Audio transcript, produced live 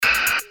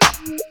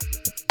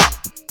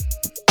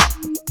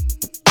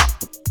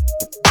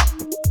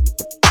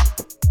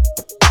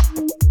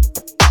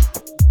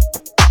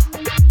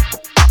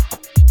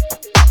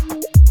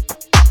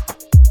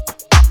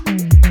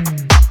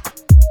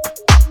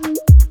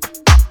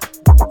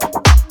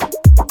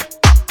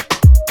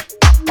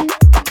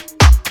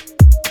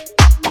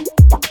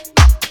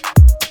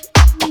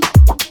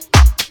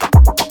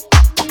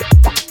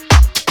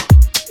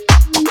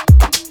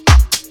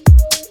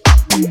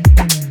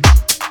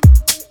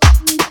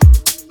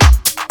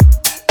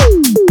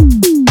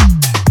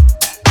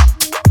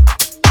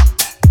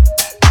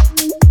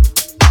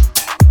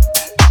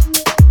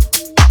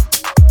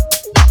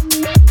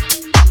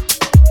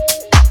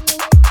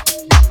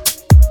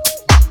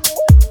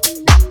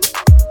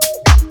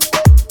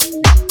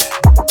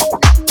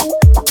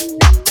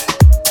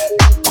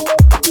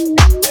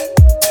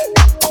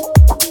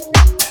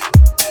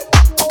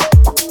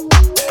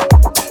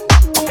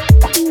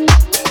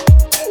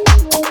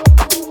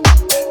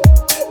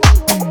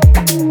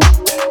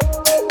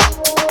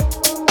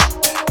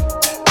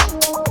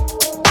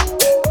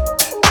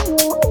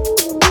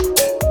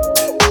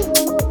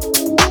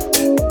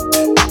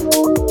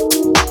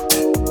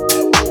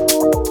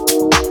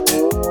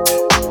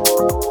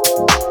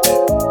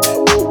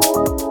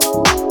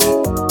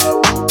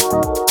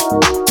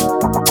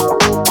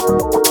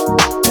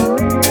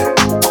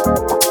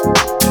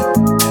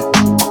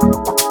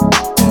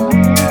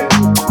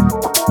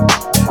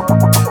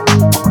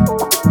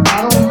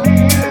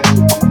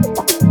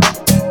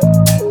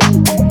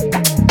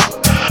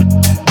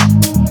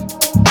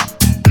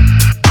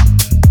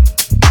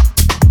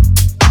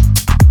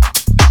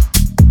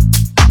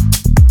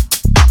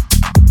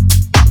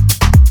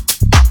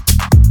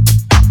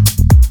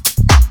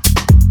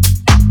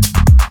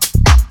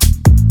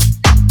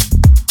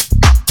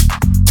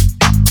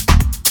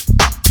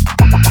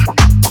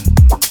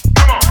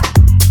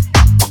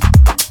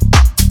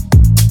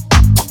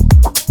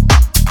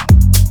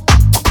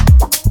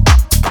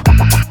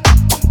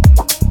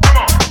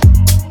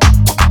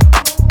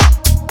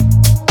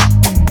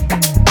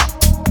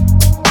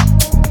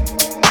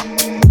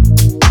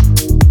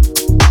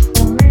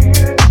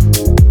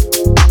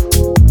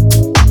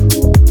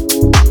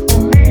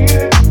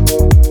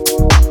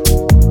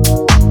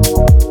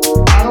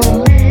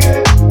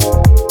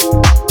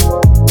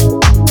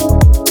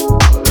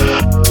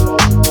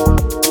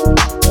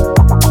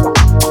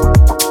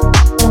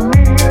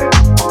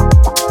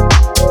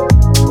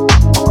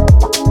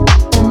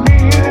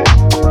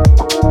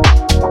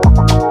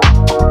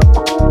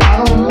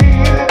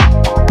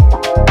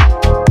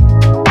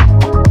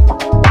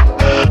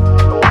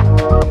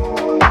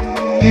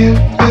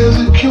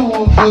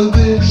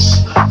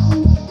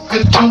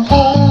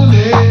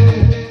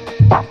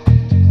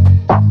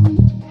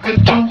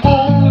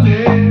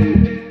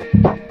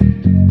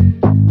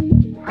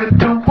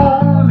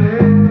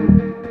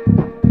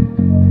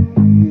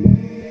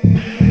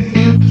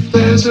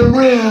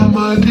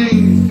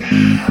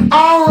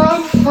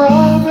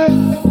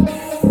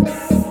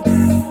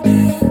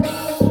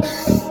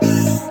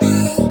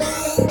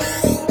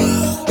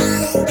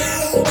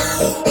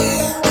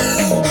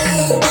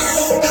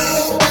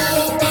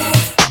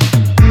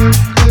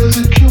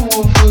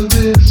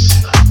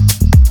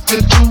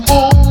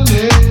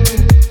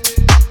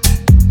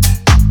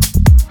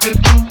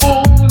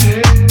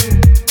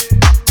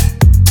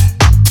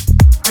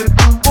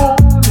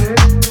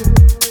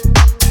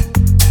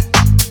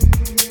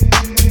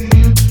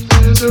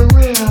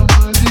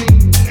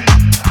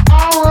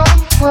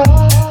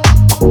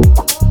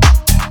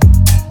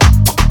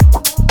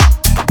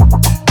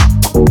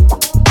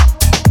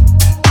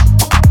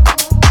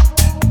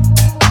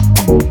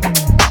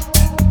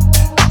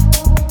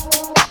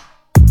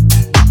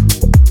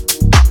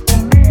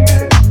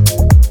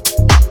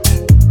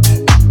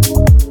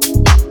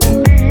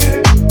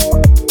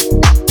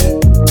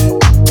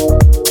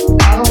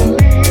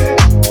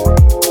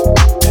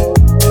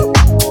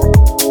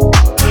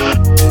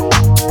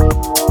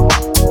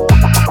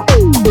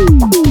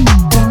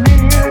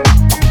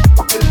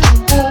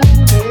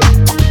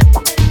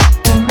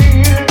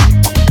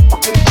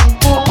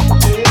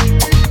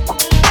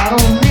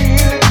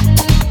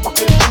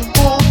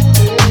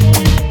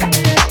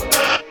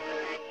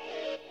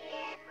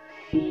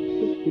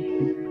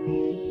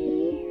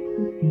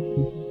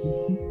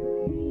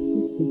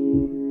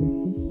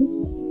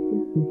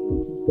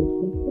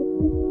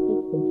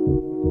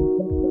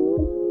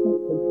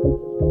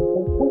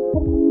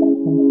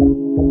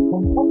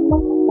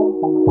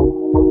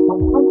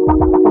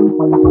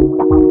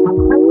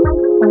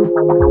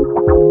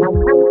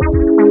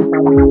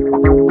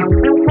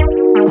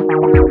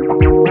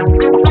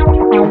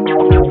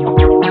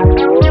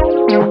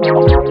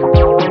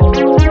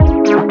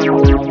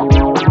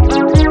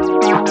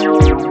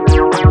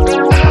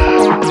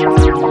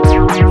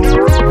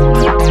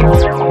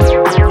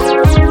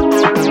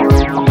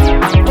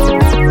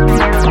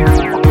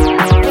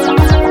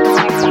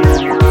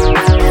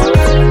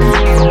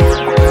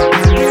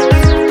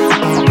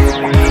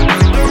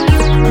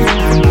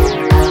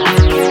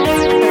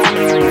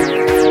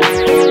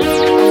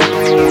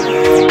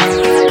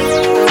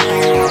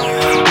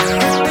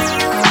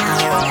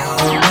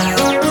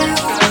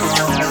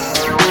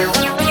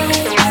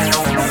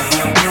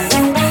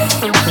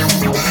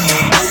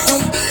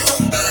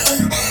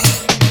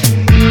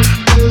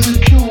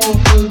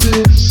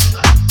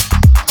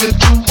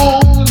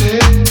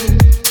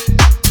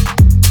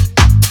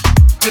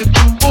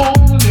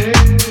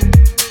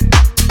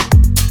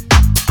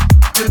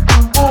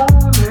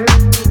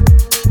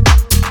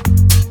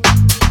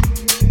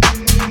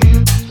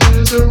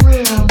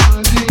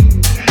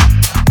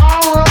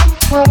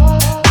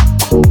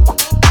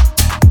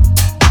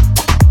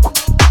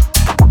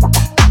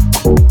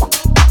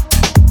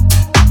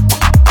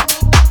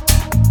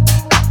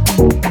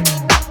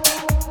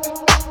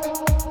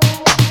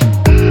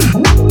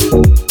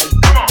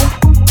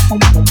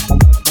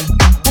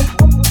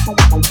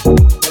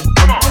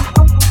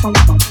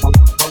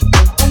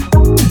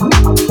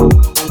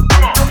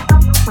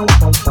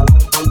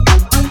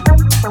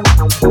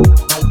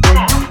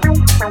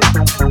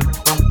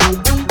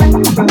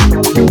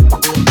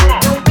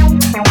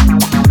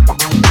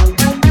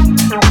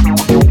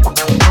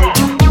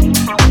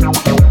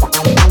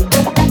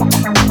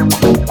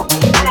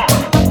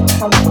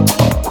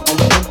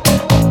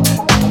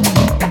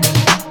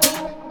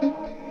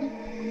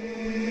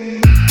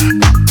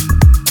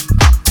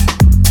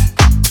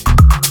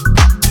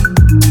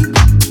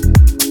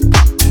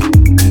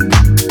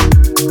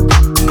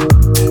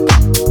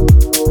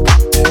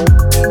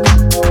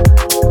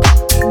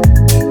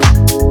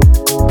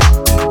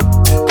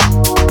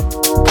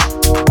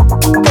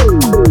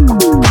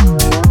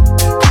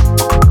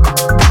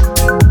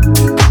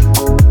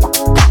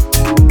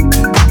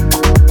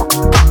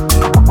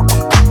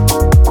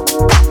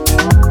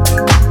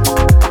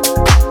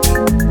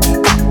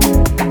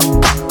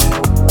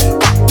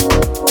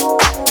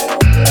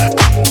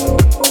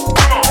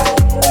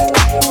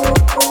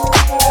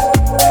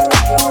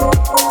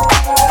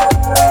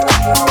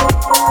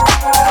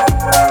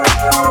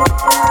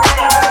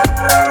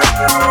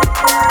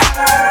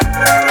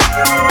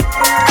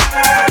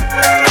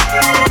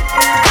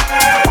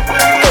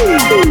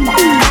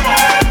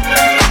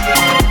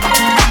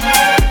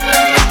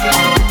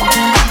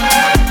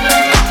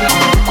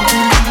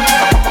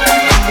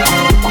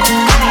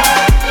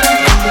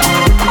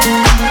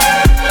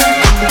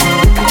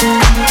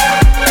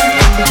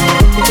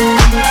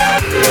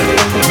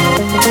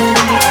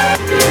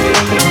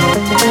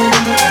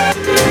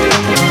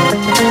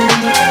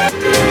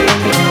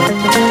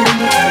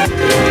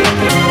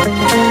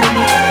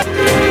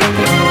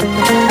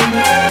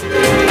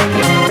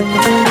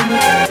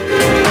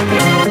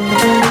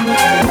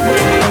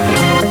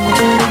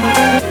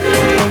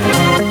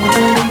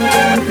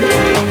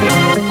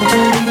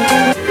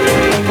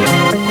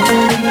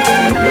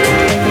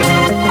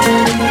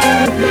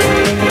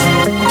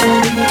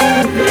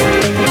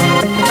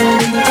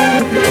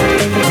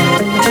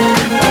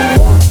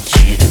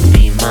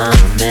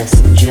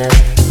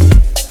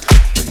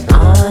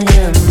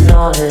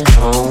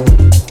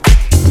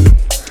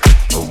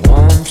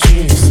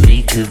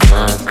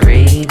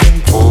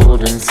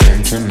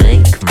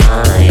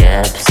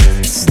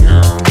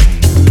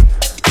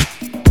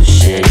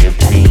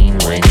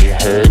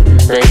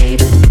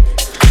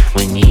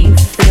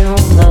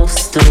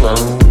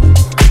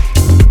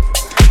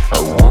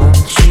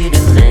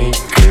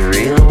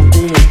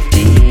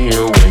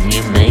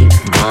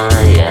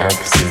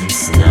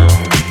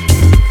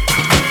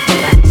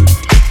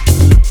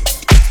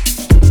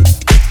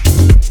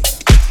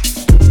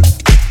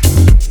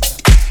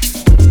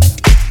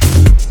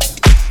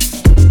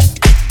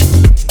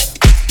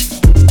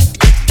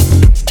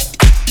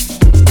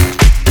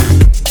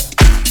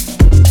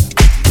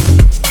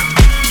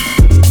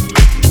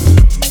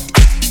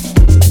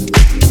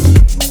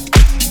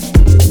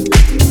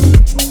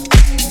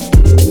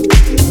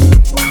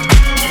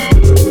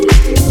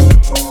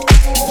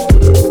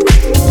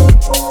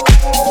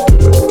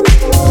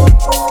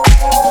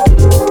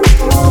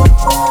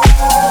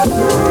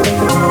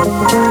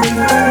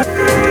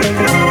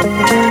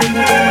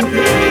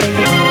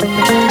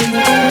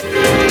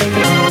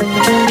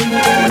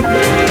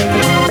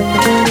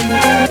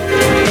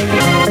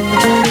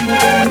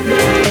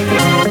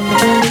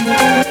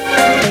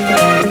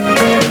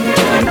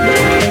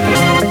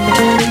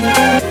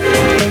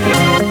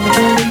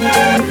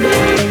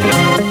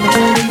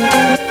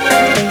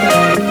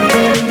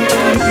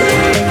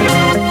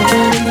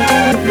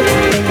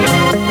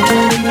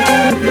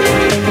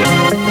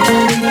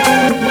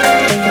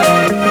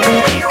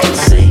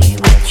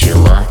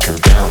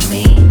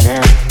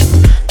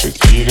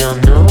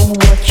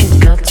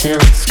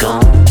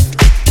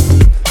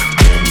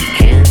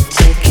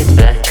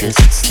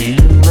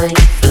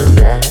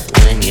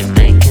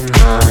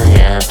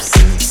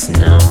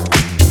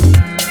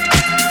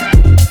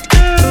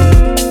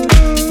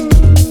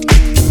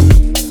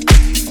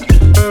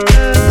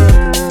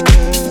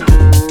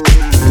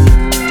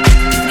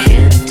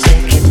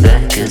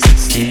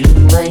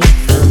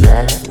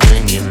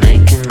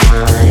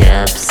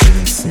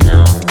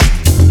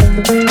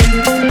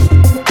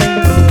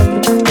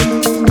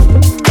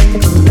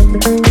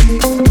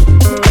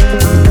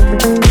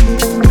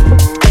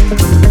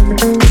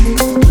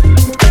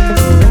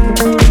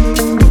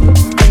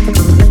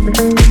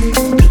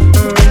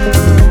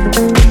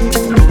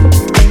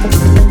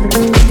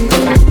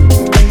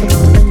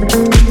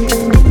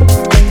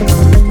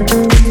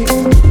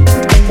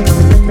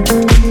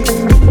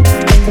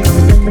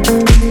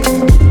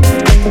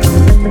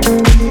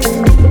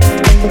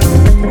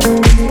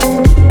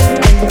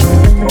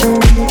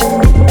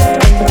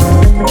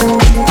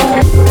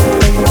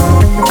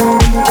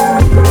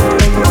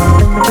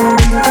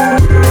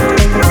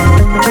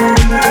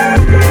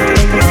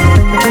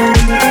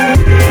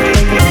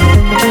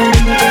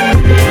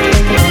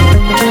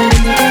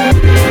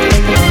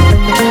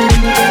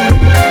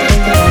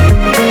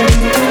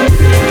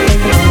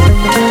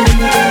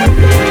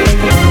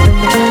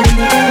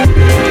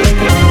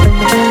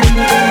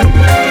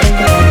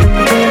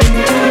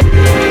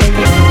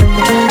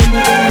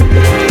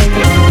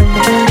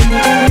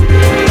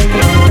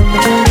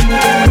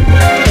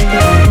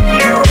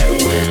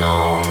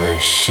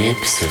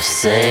ships have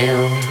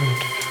sailed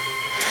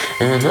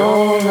and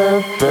all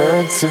the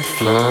birds have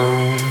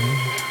flown.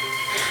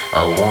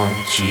 I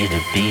want you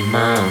to be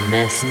my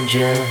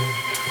messenger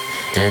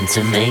and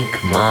to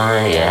make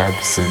my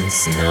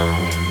absence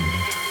known.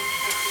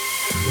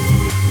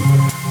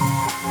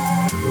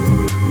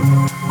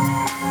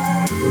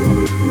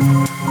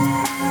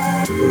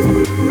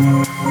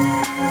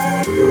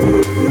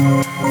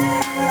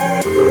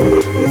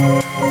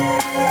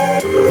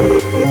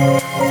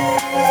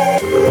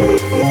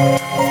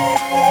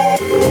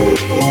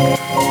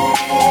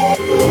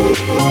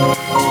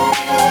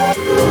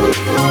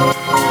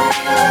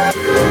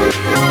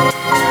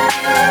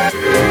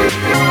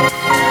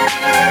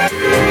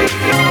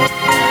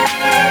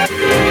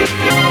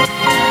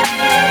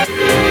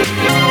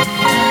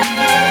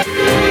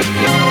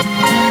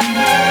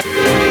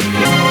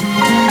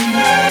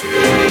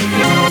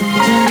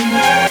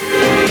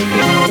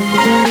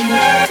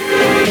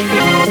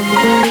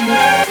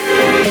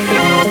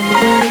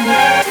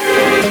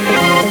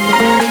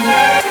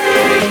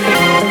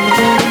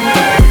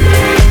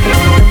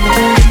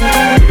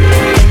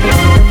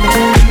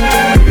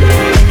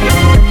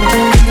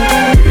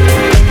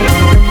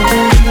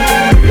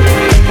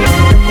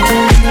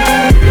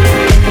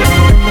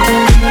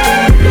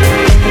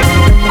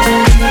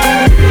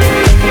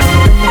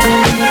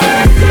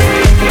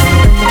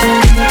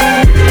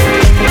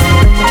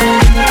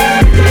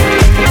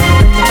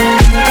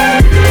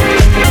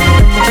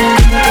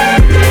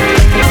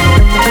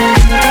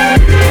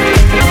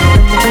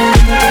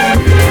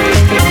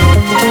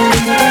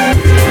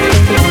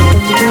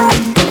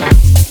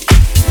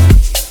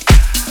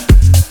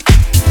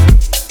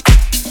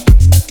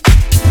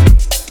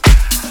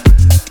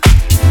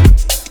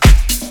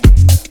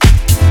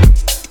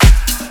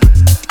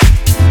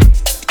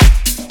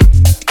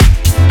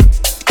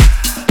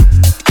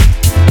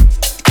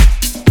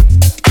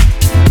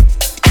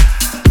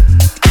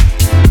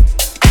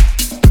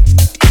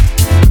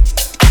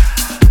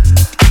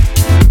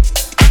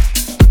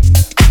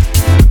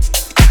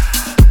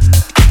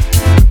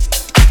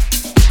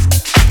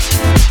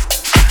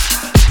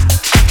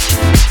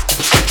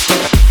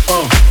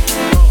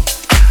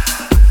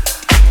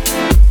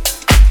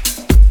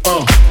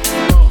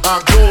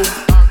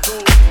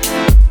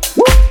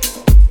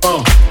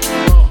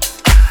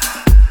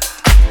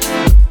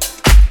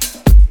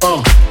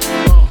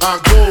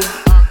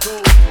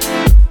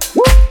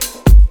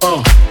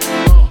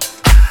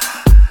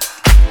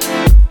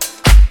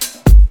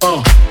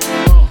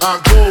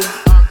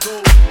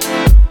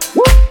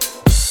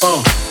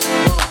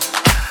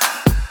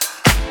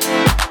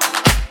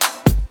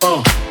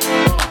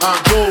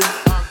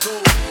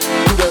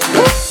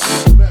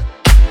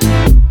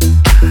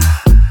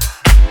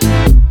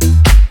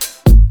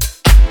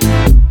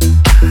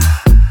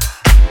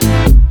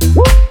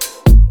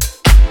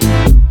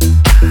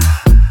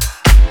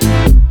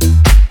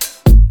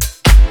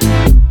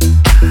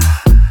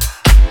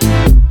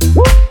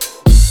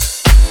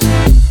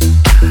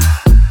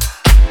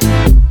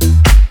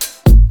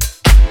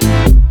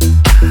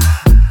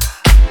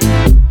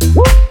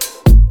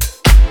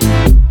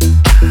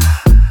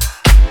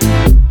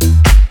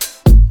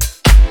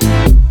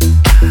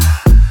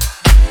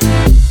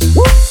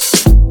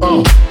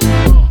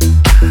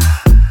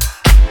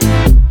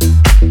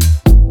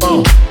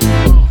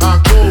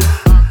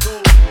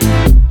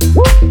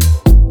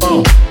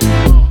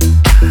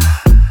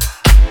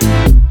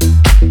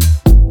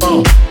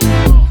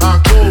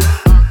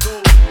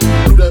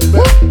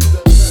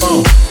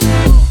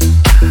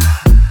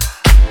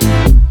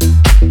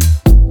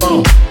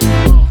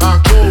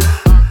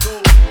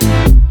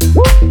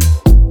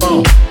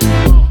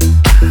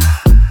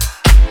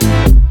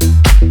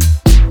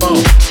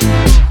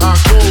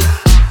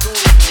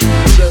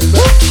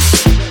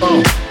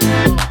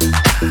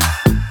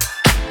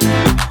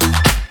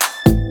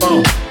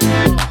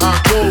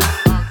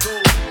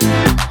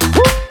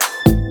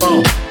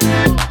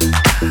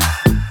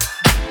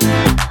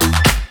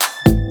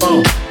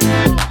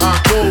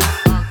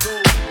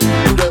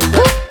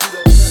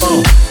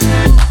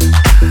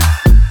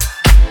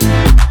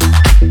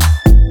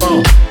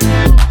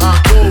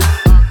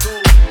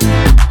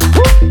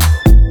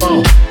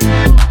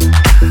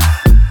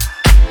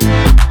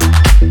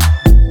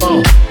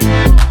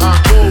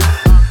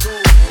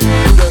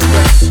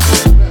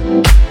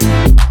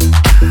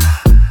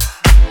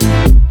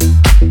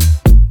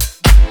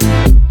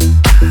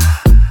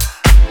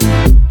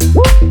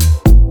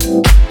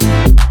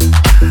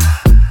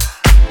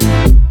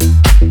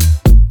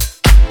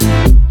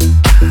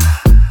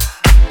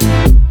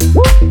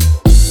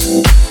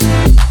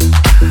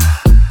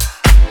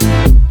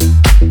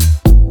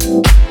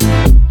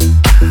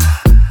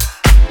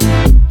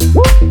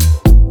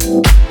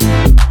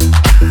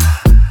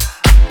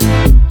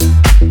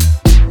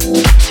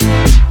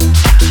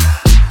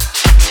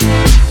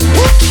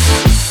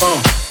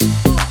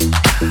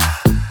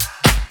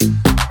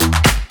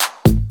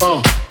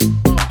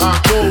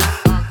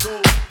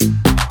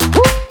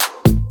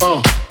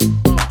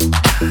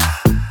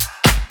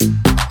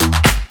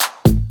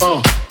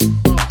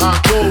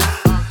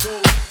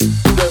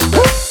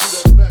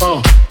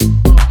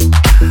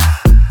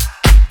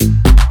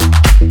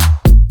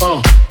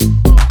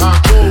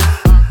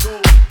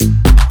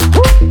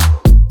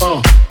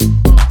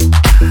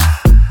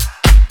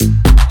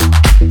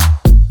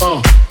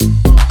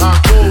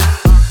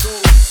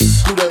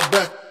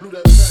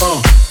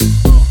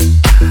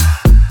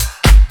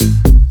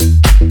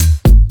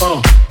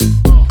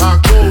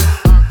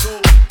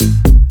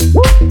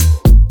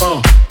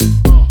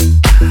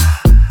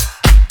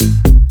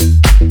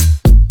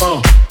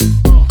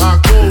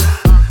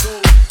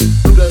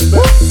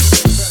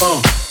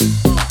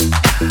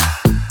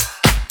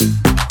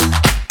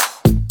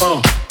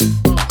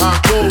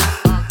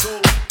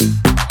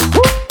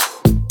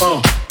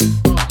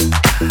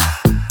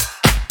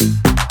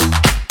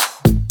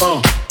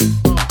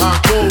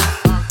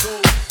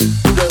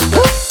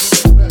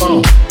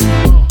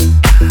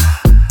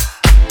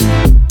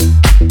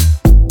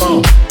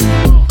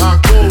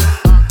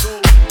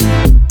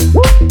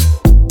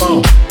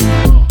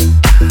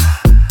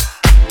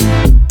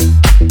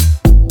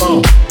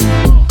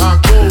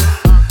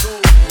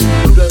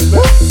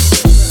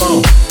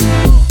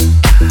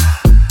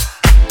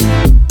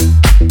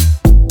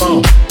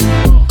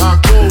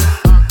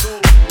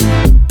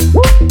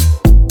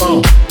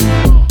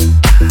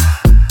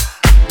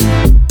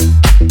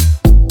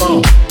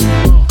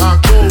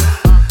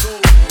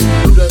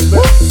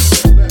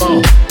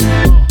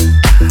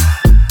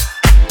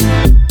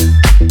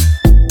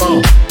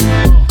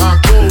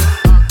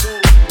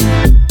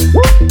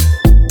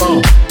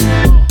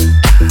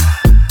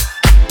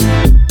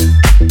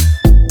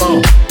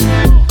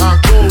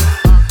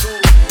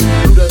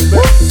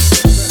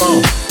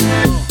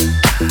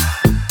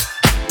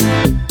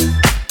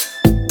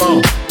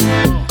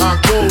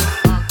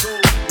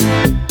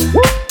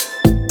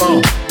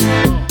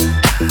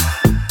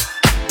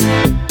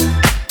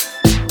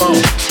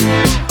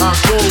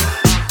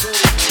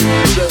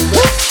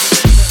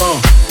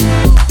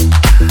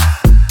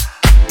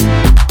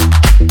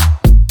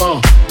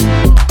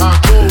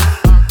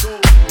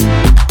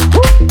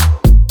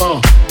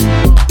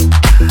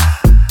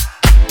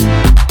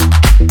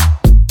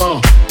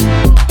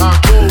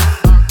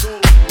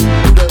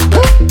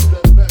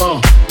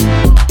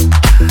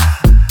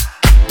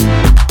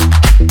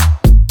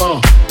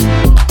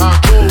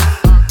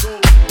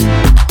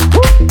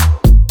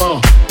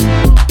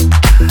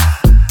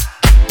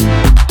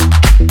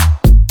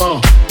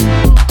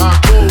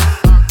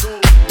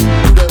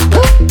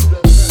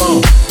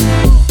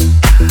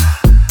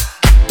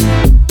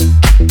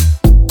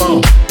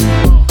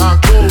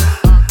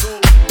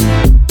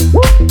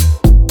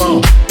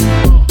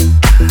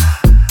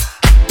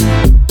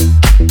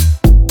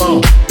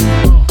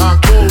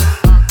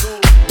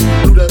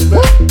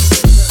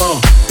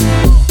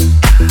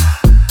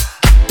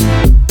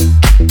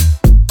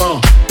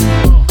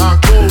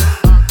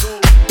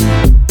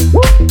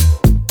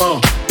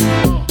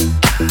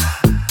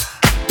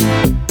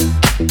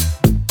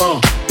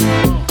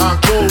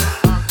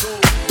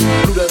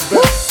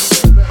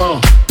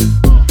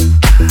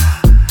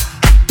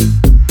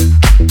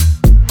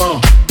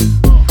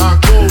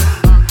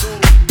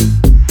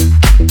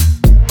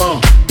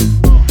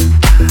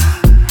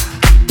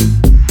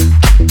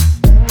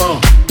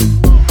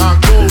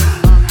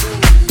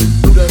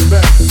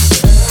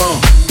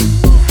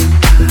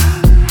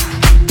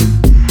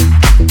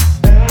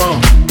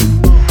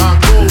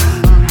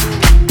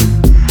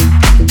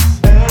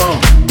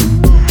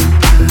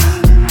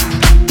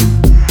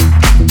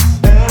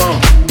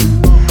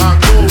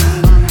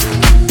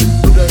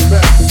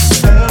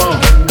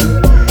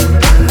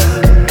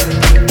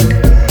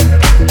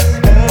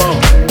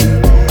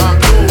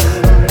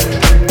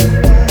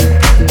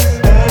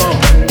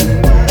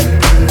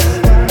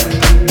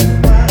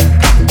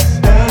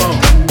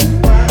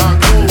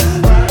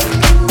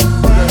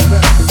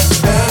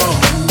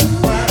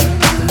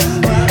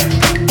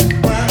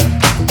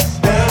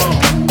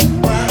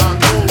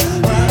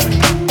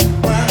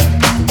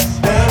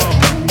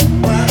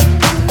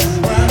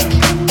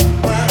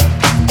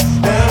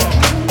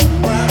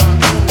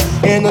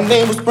 and her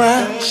name was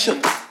Brian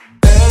Sugar.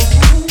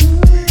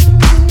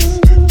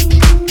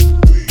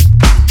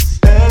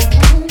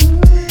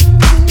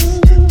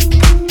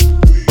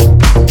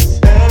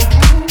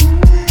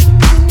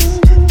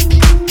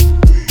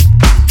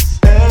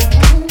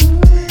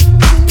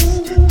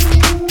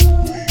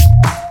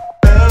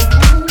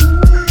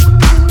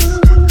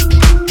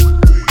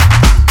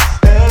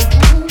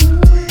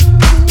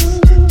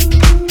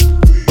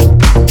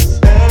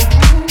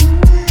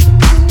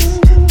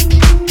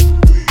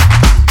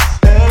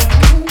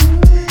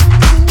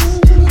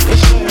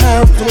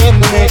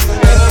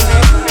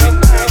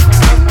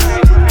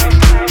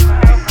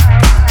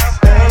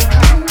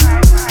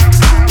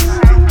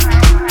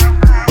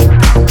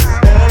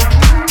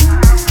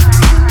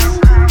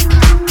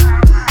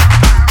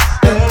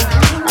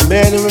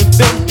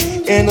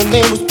 And her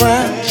name was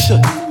Brian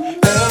Sugar.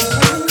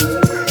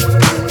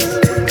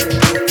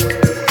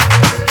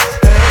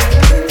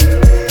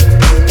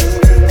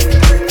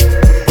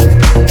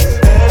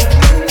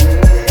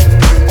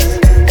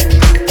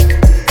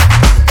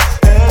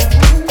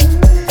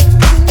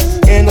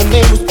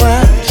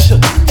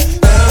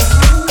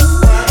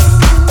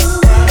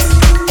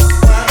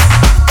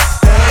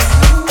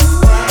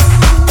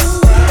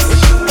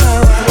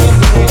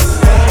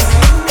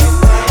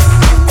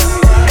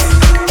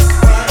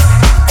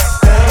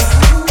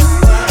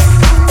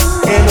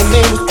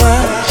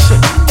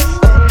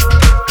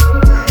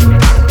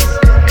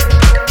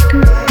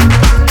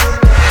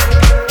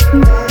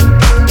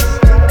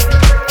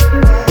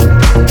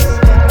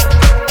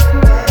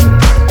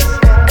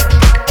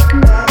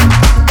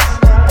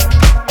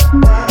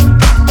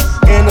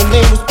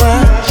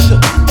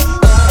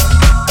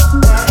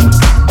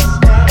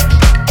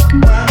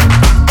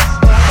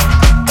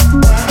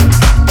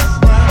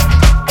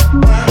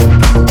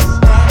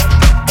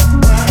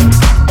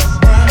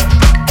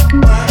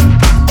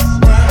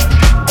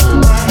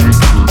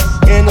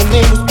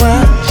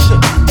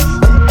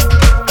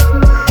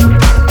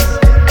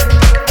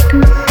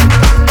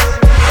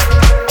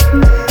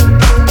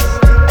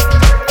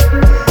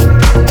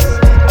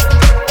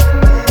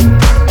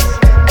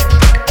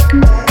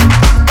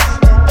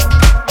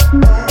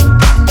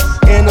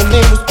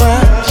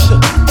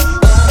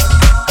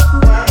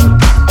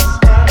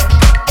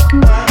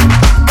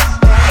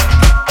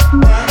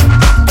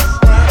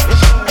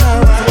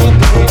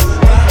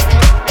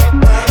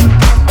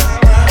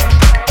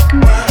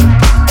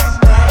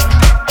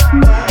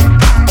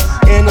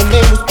 And her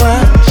name was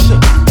Brian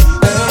Sugar.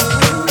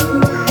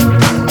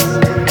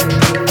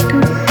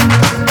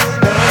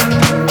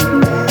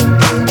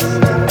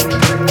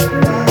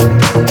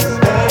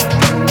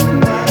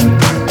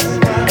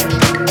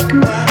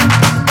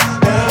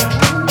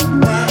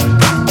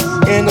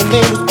 And her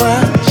name was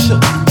Brian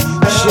Sugar.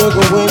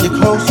 Sugar, when you're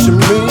close to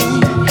me,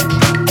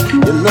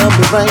 you love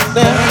me right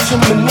down to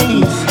my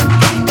knees.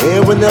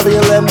 And whenever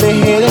you let me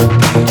hit it,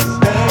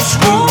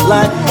 sweet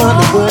like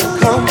honey when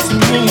it comes to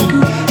me.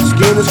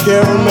 Skin is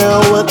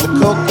caramel with the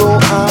cocoa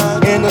eye.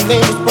 And her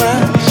name was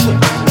Brian Sugar.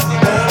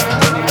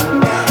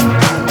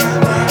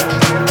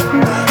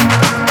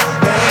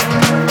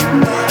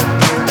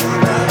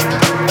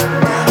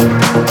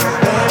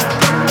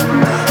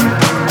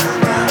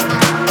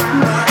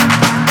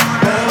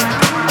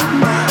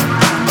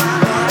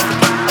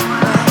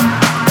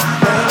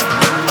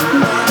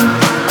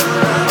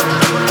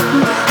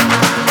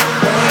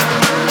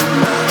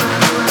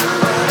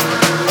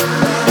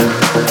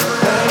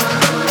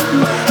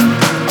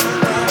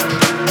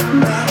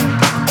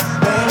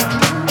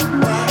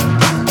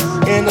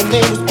 And her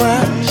name was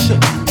Brian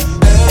Sugar.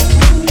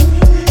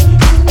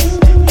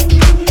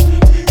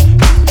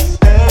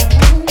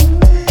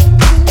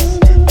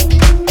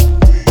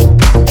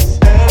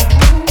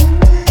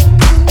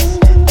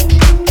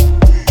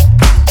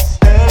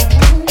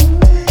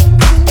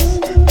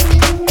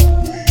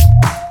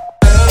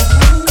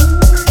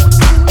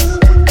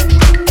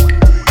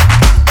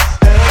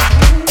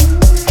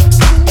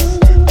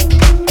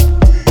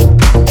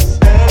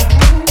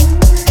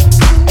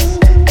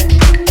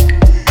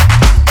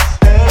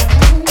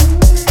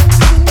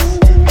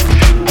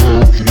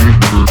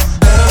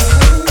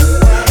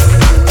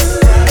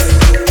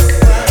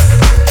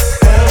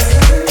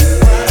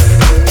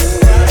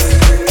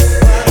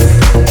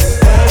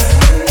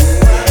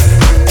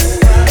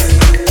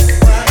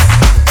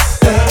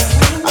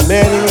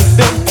 Met her in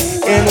Philly,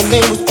 and her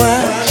name was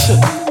Brian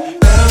Sugar.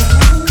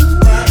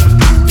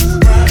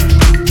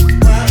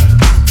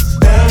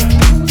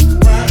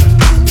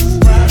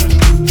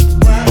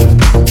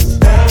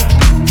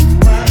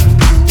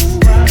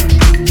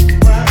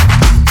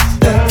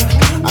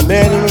 I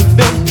met her in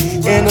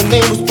Philly, and her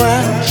name was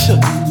Brian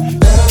Sugar.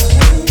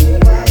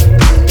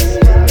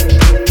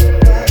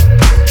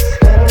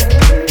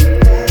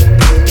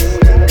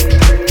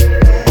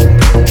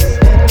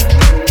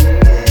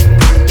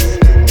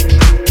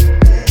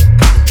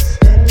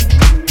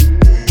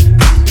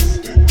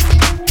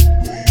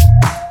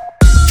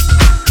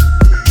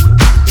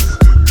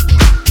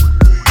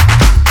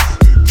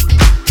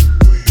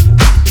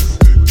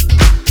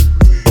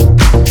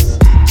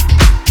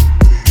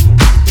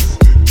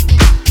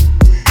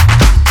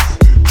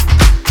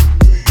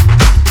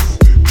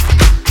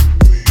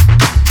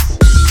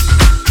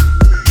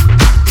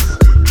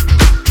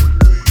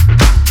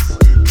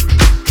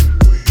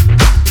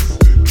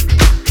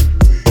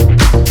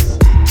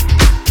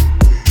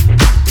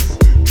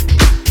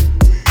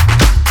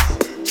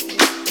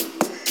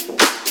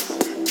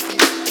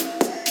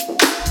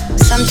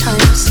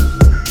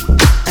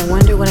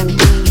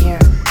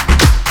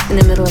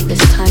 of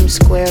this Times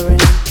Square room,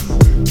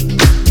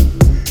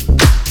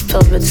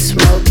 filled with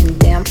smoke and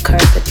damp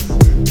carpet,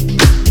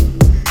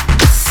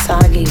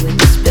 soggy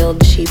with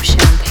spilled cheap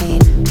champagne,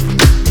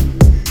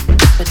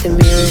 with the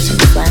mirrors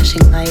and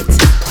flashing lights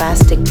and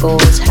plastic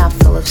bowls half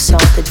full of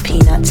salted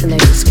peanuts and their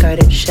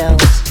discarded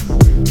shells.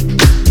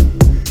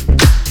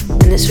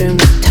 In this room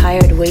with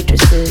tired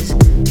waitresses,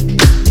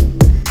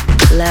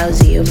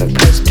 lousy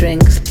overpriced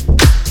drinks,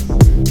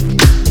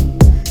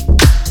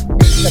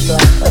 the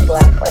black.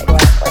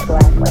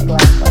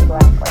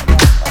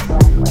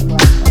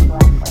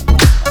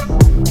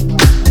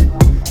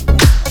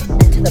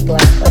 Into the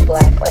black.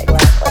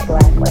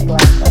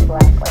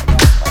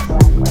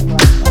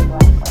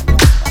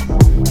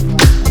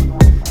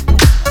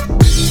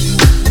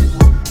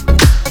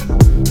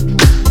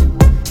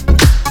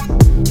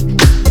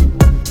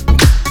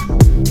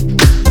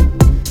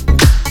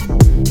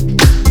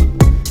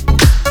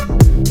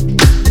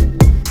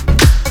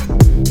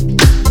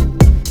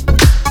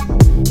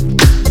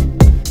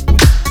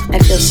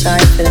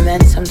 Sorry for the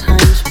men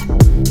sometimes.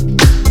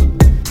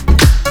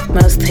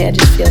 Mostly I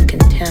just feel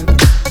contempt.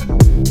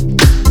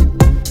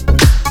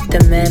 The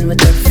men with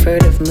their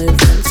furtive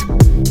movements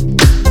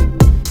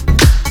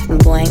and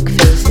blank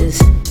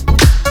faces.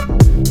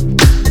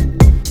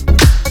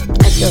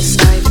 I feel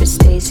sorry for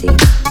Stacy.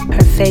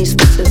 Her face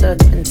looks as though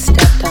it's been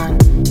stepped on.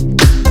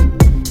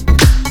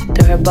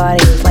 Though her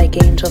body is like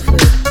angel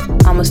food,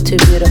 almost too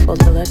beautiful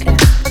to look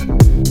at.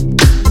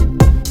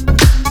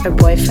 Her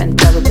boyfriend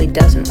probably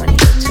doesn't when he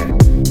hits her.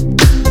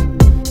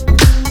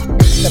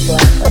 The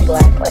black. Into the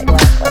black.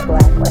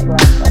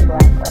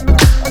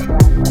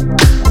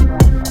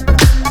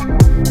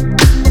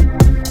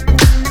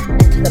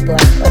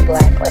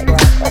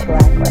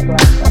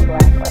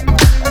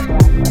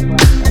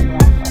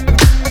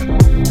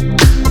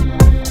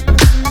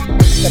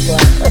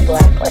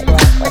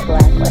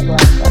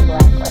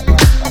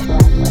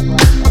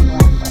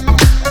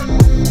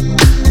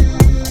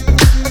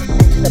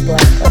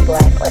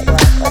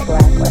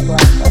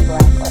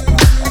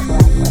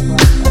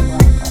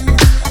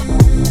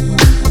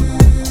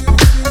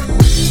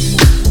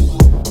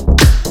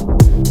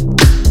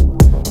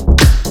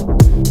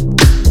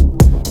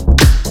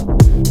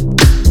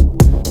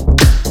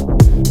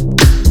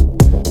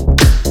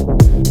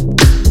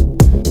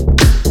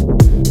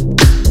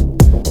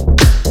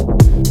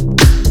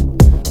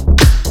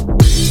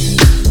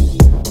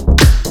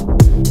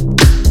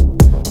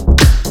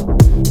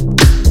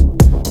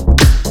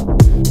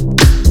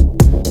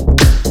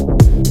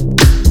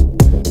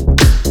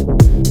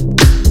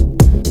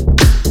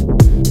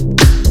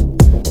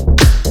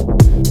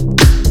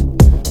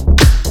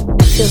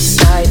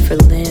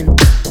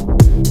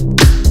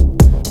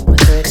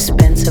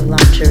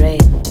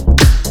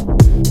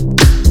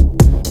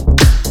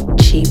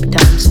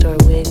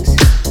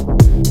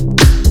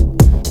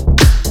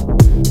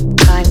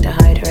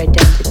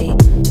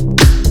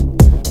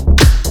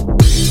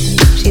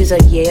 A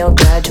Yale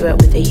graduate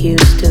with a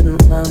huge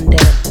student loan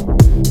debt.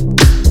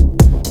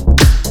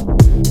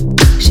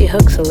 She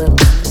hooks a little on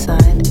the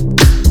side.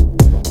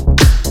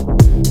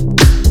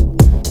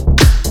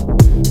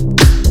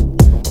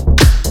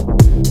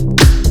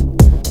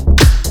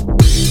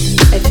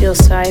 I feel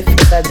sorry for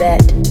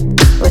Babette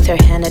with her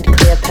hennaed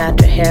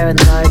Cleopatra hair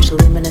and large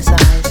luminous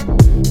eyes.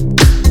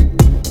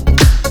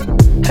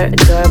 Her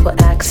adorable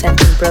accent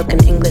and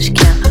broken English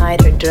can't hide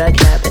her drug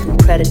habit and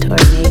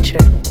predatory nature.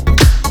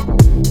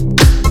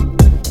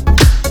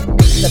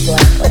 The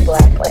black.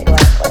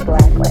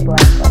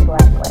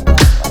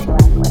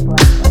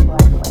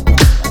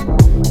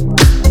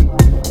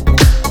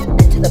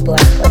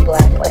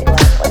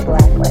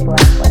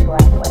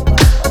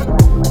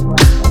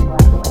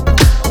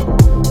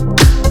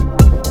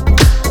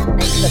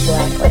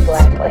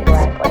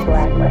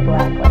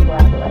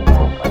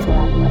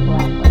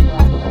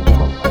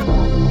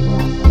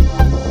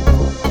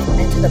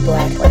 Into the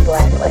black.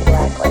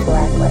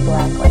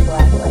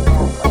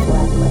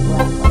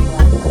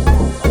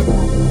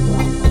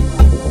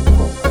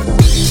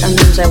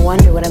 Sometimes I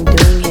wonder what I'm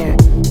doing here,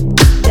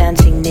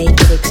 dancing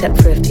naked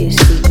except for a few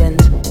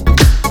sequins,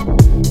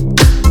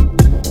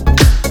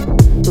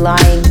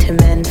 lying to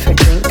men for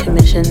drink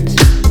commissions.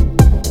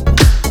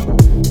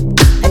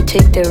 I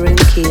take their room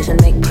keys and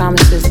make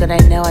promises that I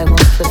know I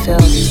won't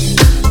fulfill.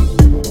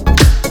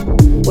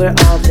 We're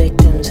all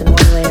victims in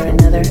one way or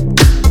another.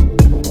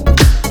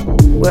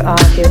 We're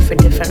all here for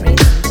different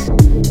reasons.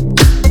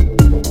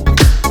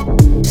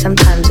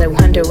 Sometimes I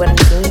wonder what I'm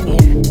doing here.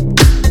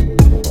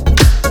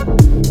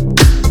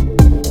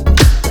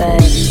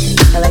 But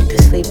I like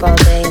to sleep all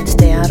day and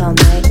stay out all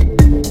night.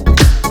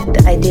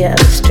 The idea of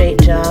a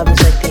straight job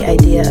is like the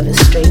idea of a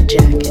straight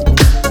jacket.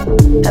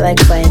 I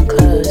like buying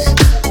clothes.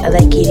 I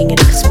like eating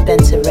at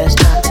expensive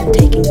restaurants and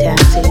taking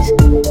taxis.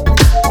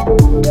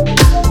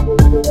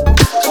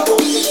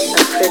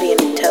 I'm pretty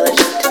and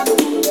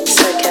intelligent,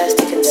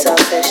 sarcastic and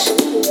selfish,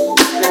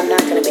 and I'm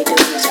not going to be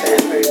doing this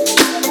forever.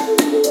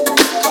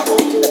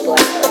 The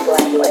black.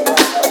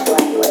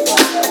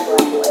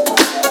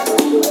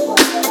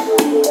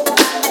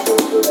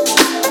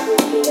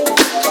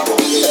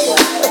 The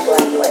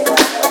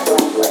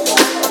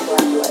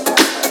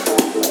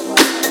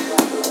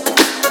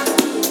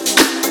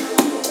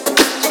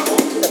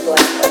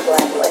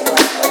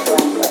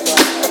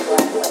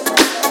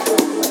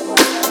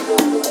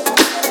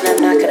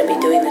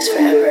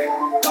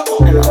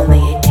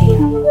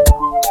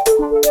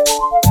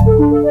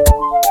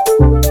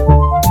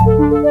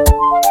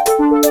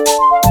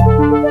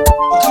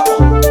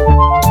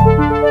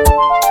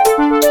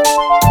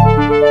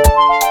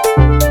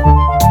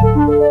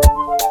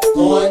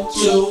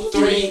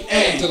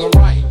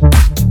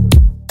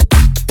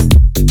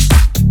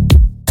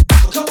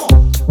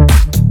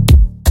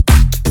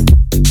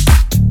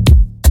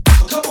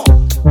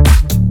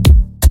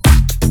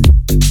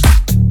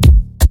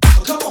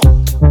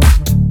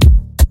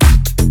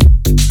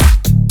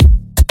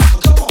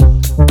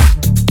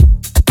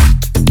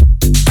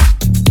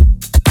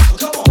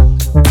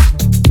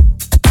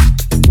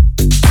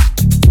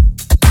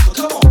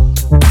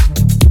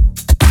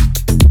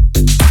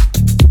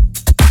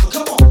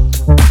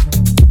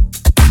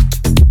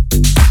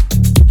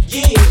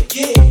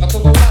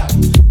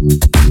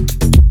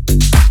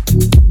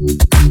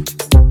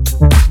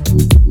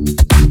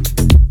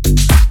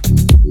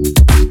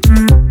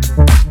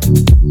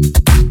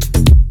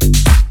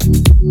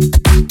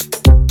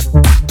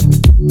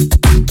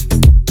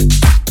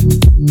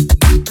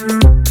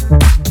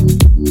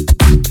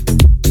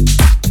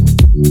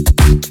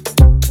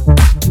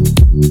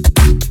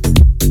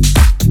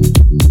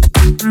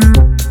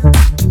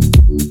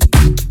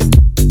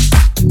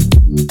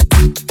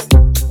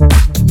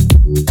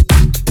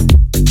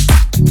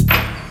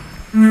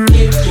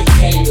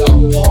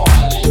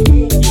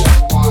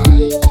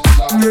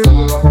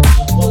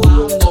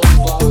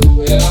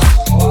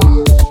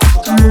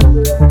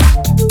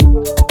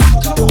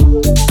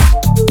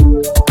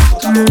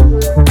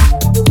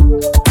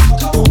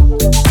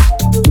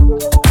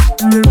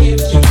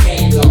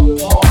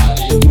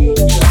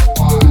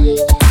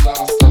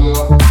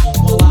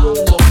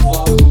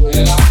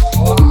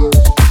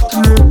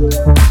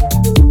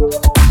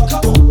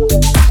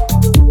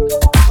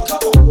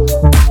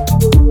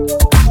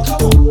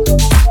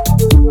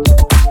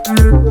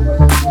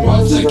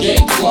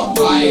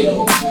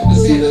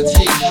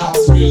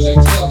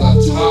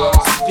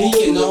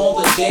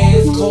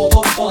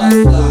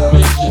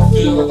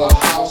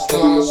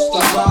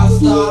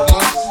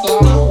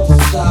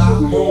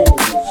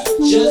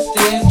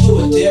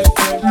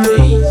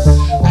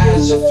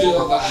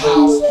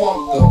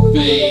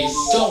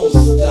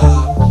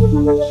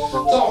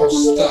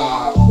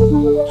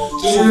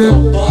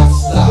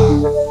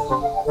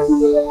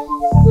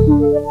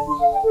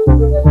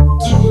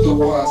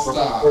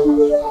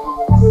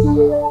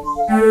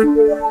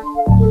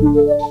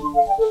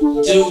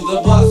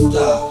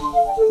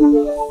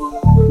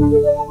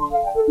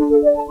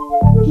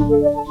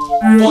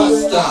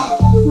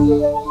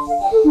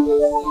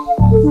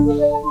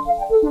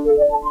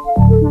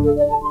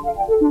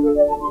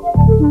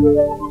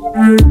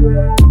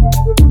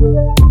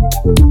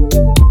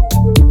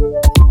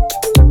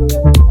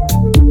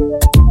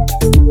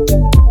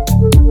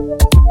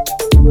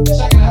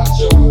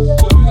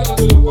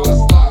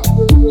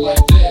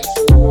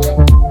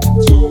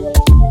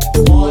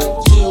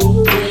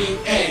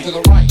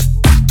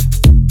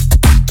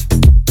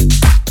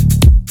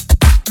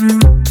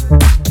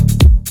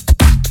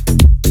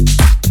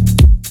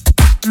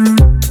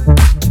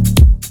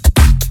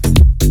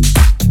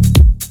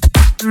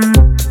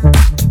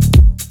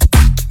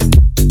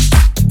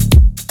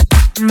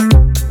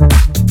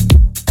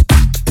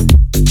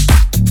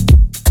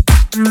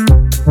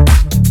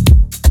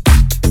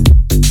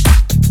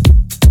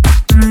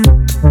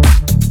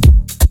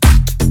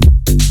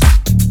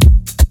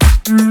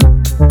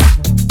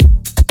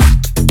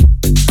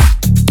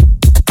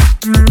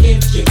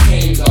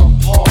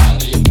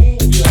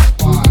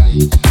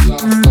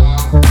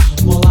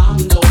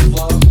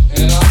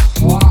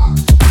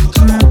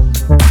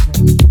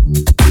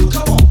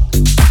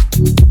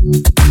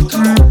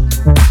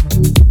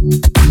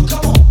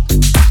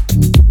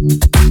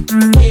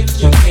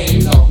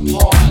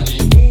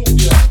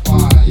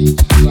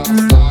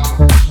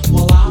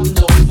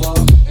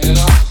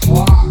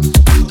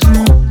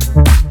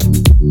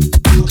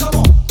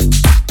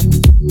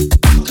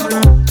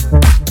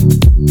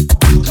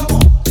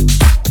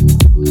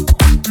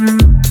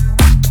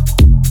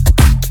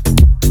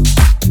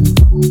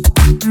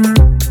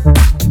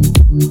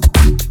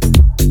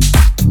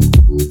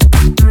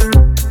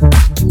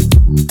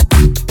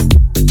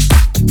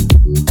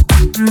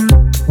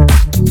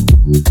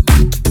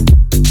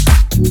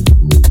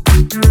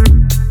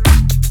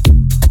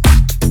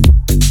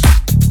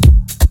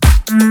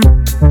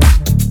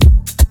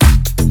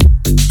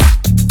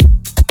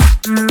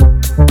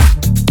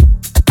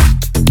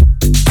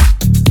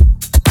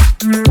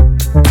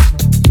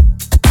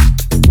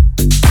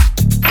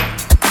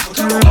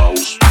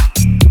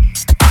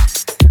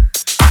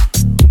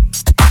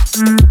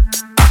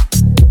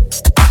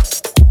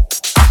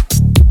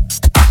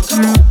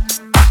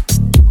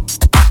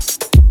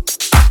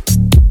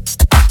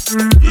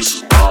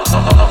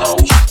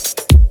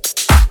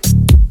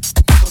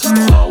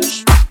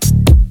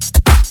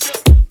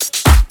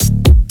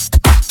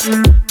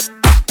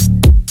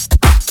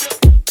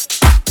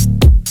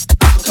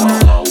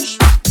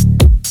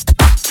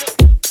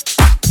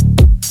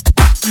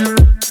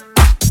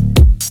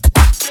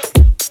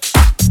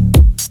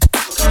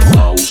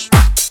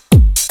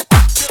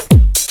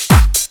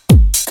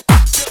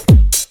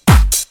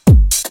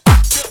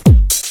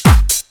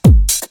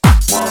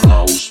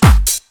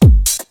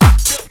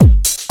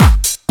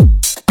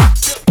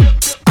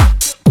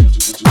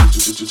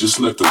Just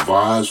let the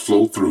vibes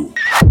flow through.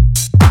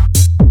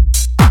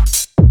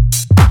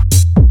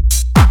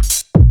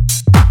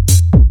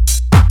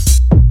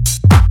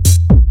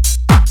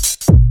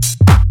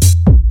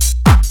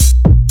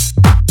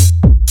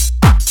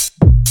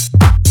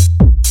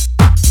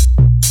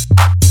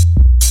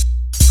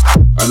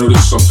 I know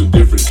there's something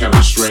different, kind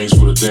of strange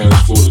for the dance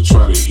floor to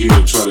try to hear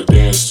and try to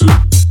dance to.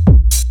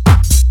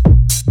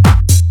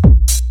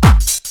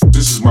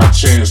 This is my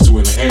chance to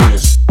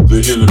enhance the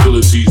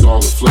inabilities,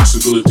 all the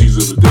flexibilities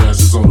of the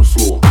dancers on the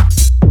floor.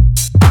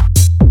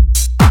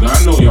 Now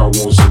I know y'all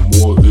want some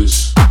more of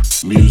this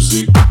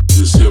music,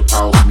 this hip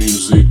house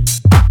music.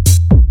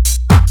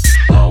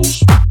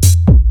 House.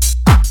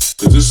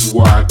 Cause this is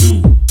what I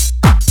do.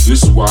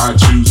 This is why I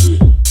choose it.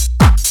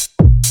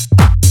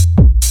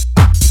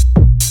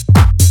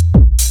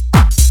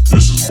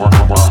 This is my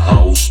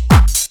house.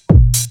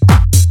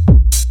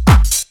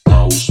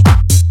 House.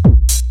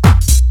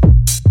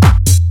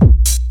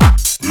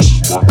 This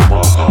is my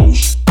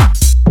house.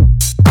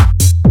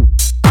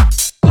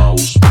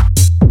 House.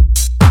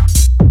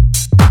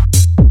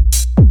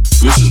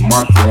 This is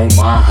my throne,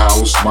 my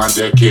house, my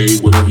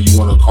decade, whatever you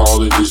want to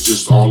call it. It's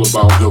just all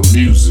about the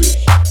music.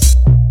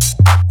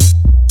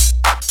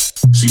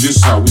 See, this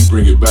is how we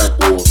bring it back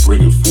or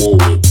bring it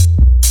forward.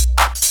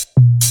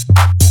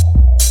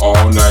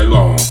 All night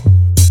long.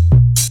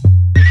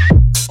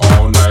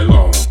 All night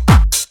long.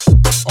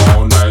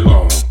 All night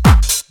long.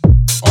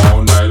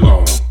 All night long.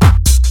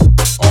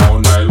 All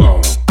night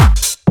long.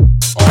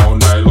 All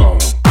night long.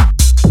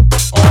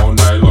 All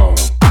night long.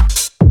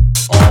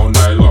 All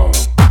night long.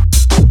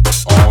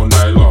 All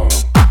night long.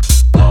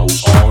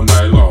 House. All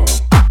night long.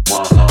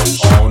 My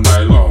house. All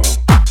night long.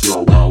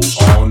 Your house.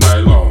 All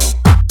night long.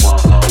 My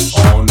house.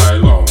 All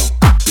night long.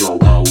 Your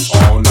house.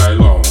 All night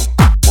long.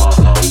 My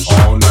house.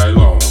 All night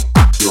long.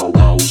 Your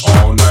house.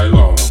 All night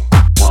long.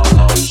 My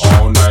house.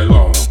 All night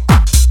long.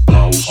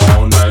 House.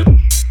 All night.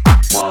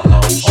 My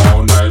house.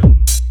 All night.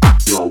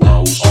 Your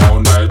house. All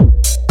night.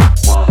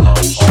 My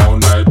house. All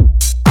night.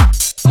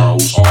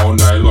 House. All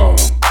night long.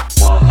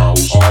 My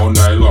house. All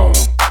night long.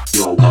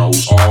 Your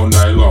house. All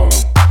night long.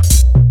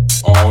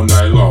 All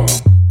night long.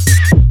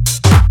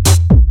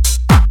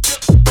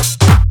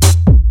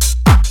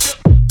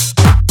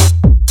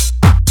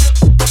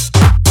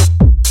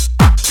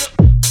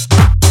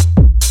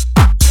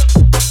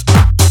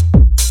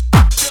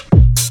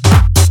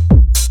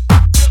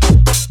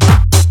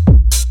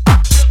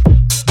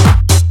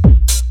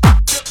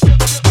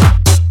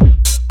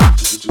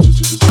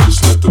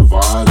 Just let the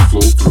vibe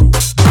flow through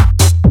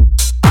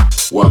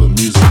while the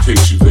music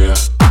takes you there.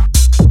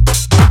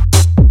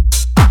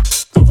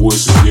 The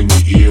voices in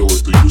your ear or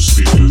through your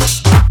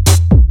speakers.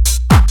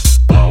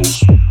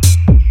 House.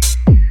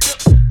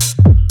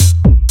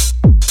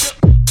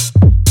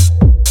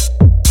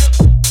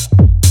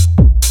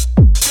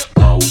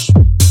 House.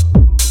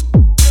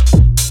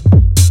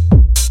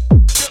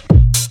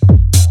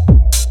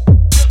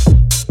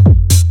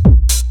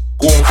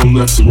 Going from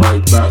left to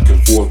right, back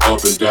and forth,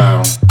 up and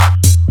down.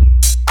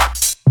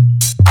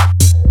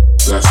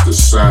 That's the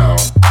sound.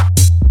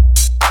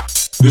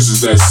 This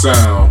is that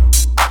sound.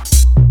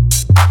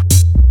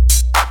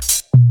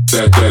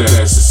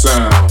 That's the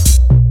sound.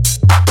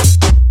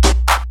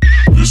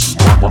 This is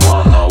my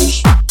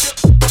house.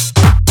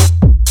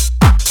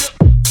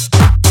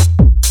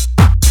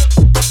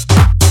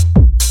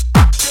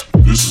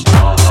 This is my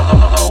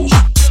house.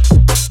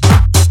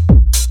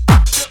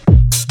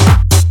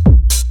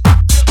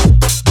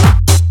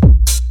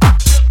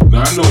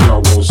 Now I know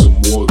y'all want some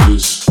more of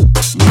this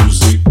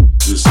music,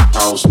 this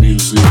house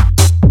music.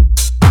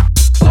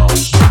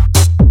 House.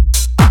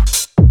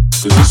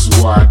 Cause this is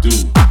what I do.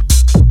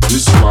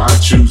 This is why I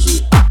choose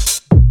it.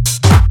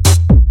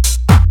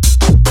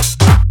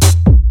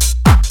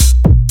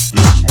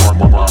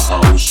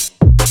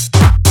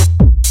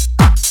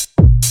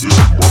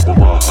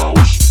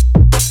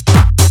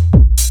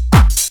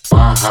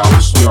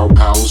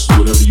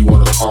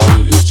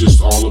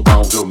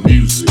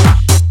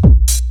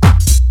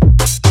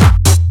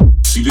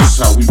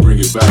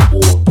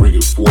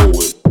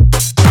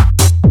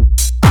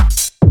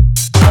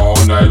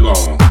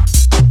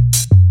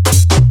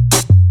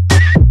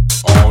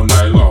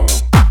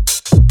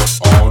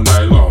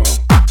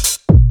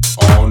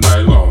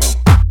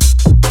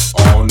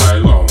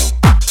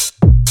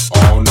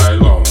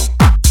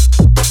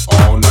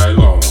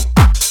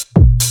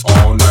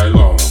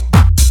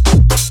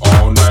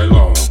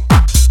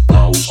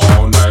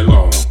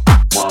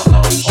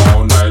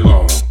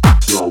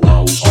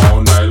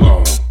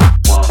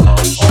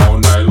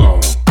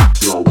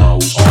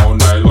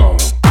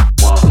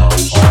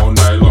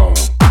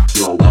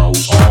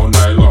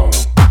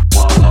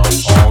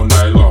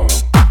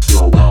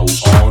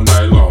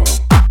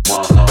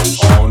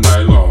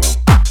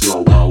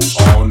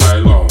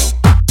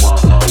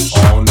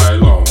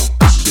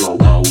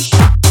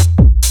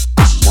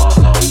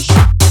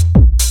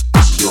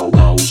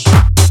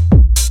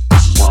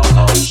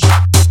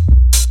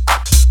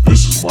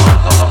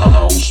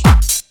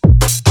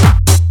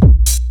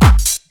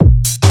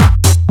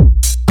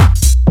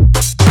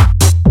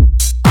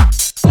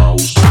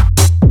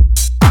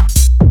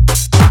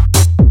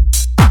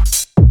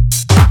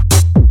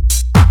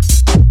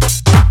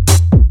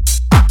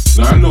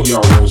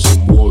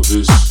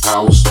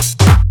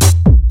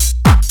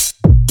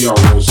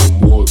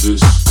 more of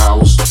this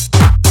house?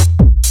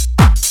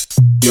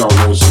 Y'all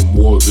want some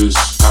more of this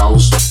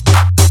house?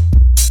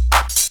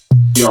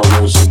 Y'all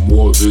want some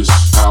more of this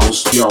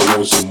house? Y'all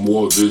want some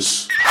more of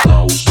this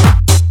house?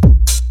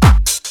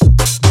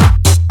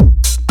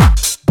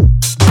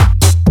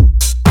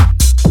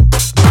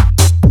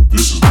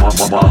 This is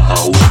my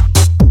house.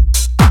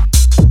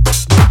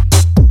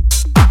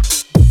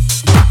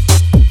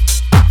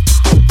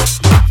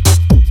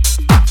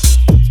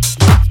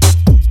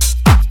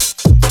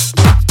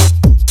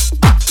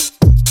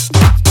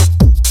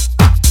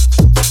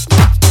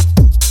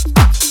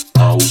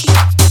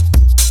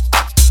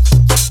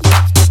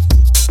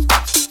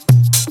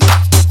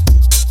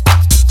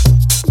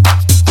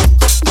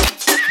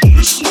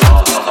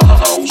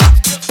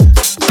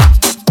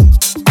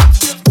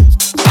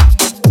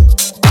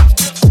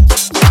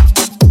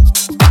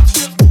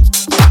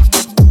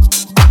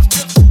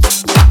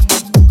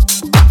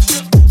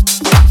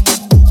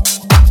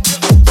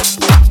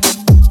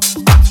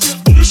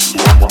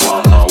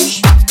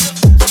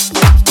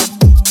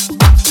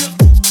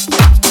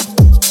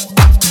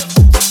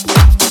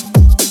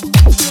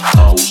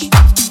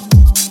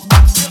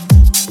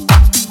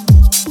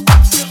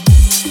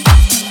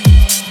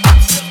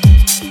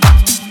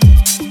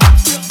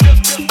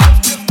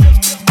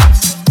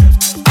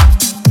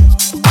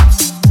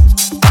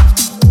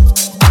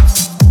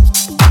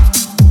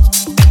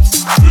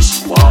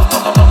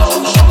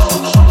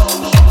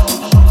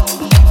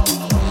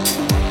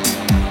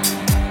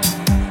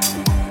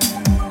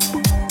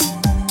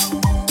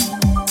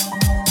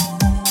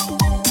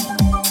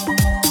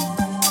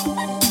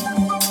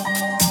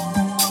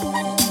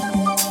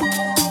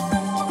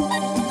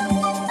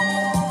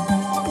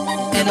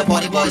 And the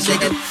party boys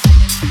shaking.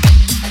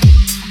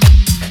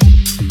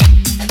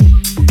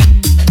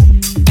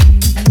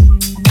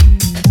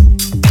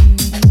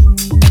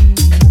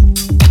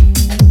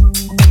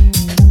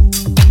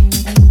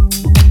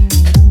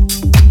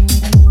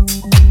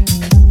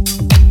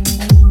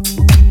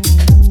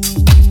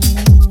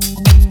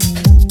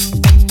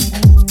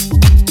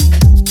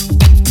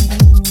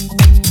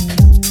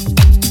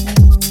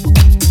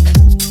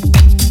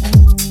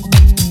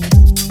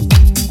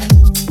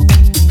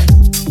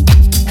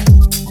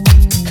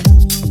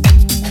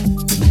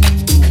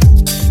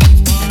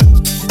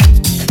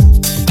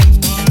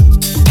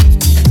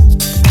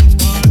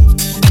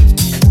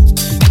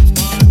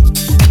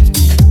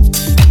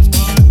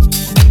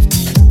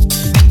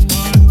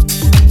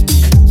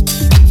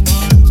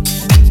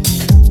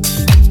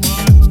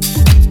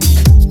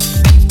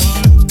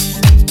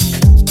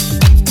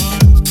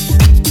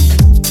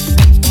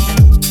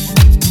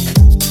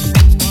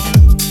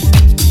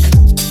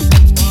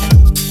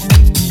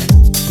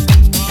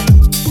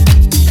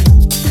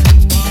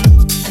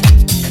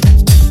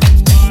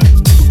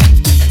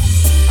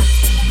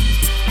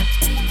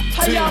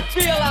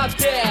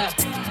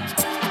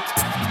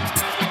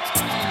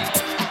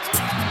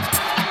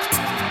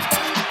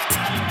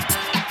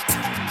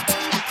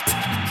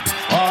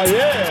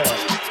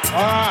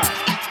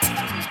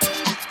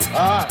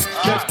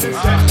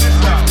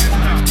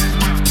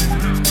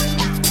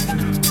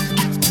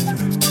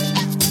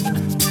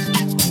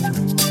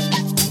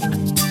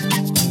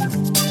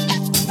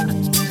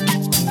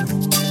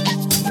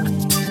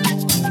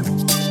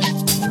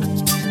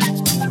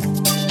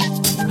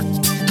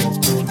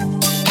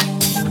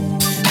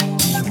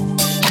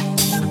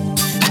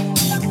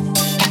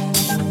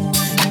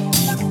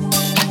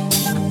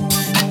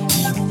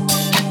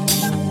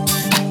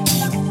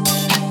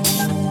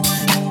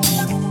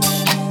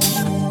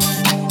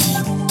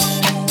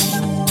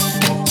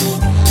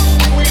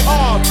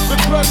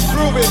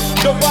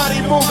 The body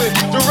moving,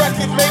 the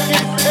record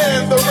making,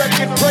 and the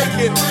record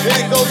breaking. And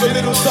it goes a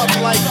little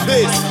something like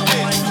this.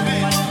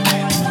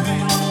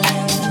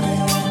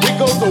 It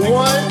goes to 1,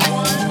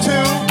 2,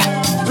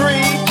 3.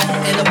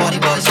 And the body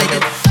boys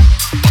shaking.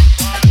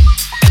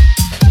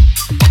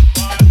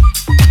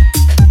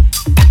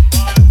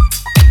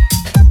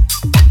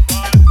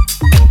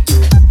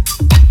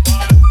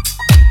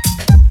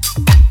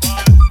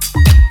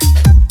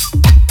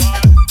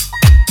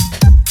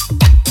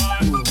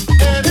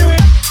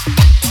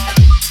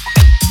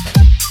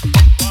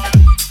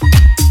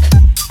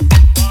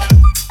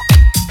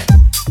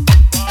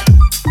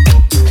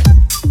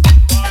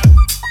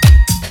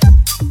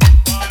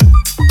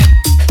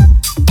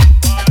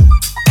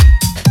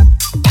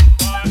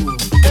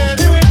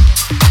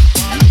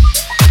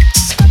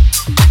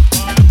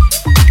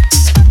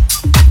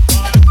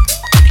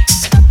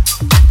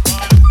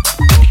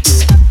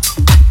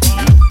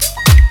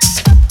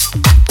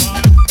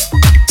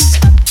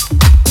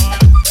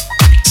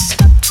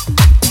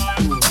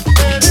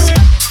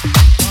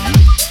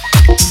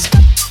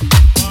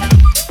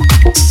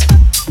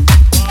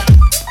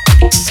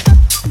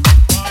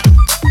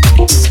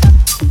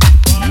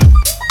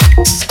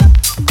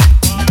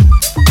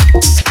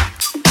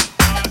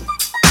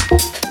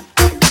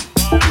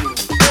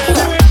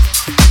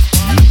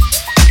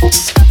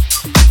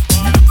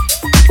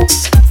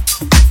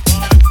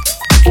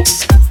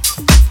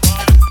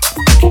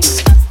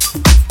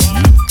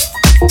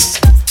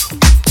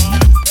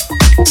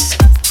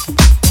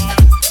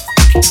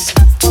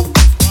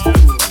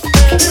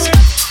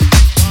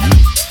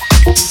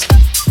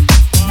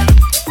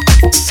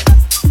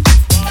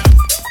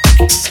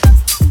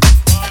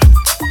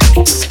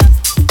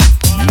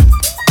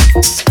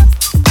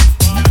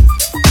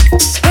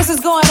 This is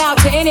going out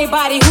to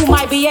anybody who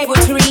might be able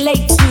to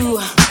relate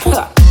to.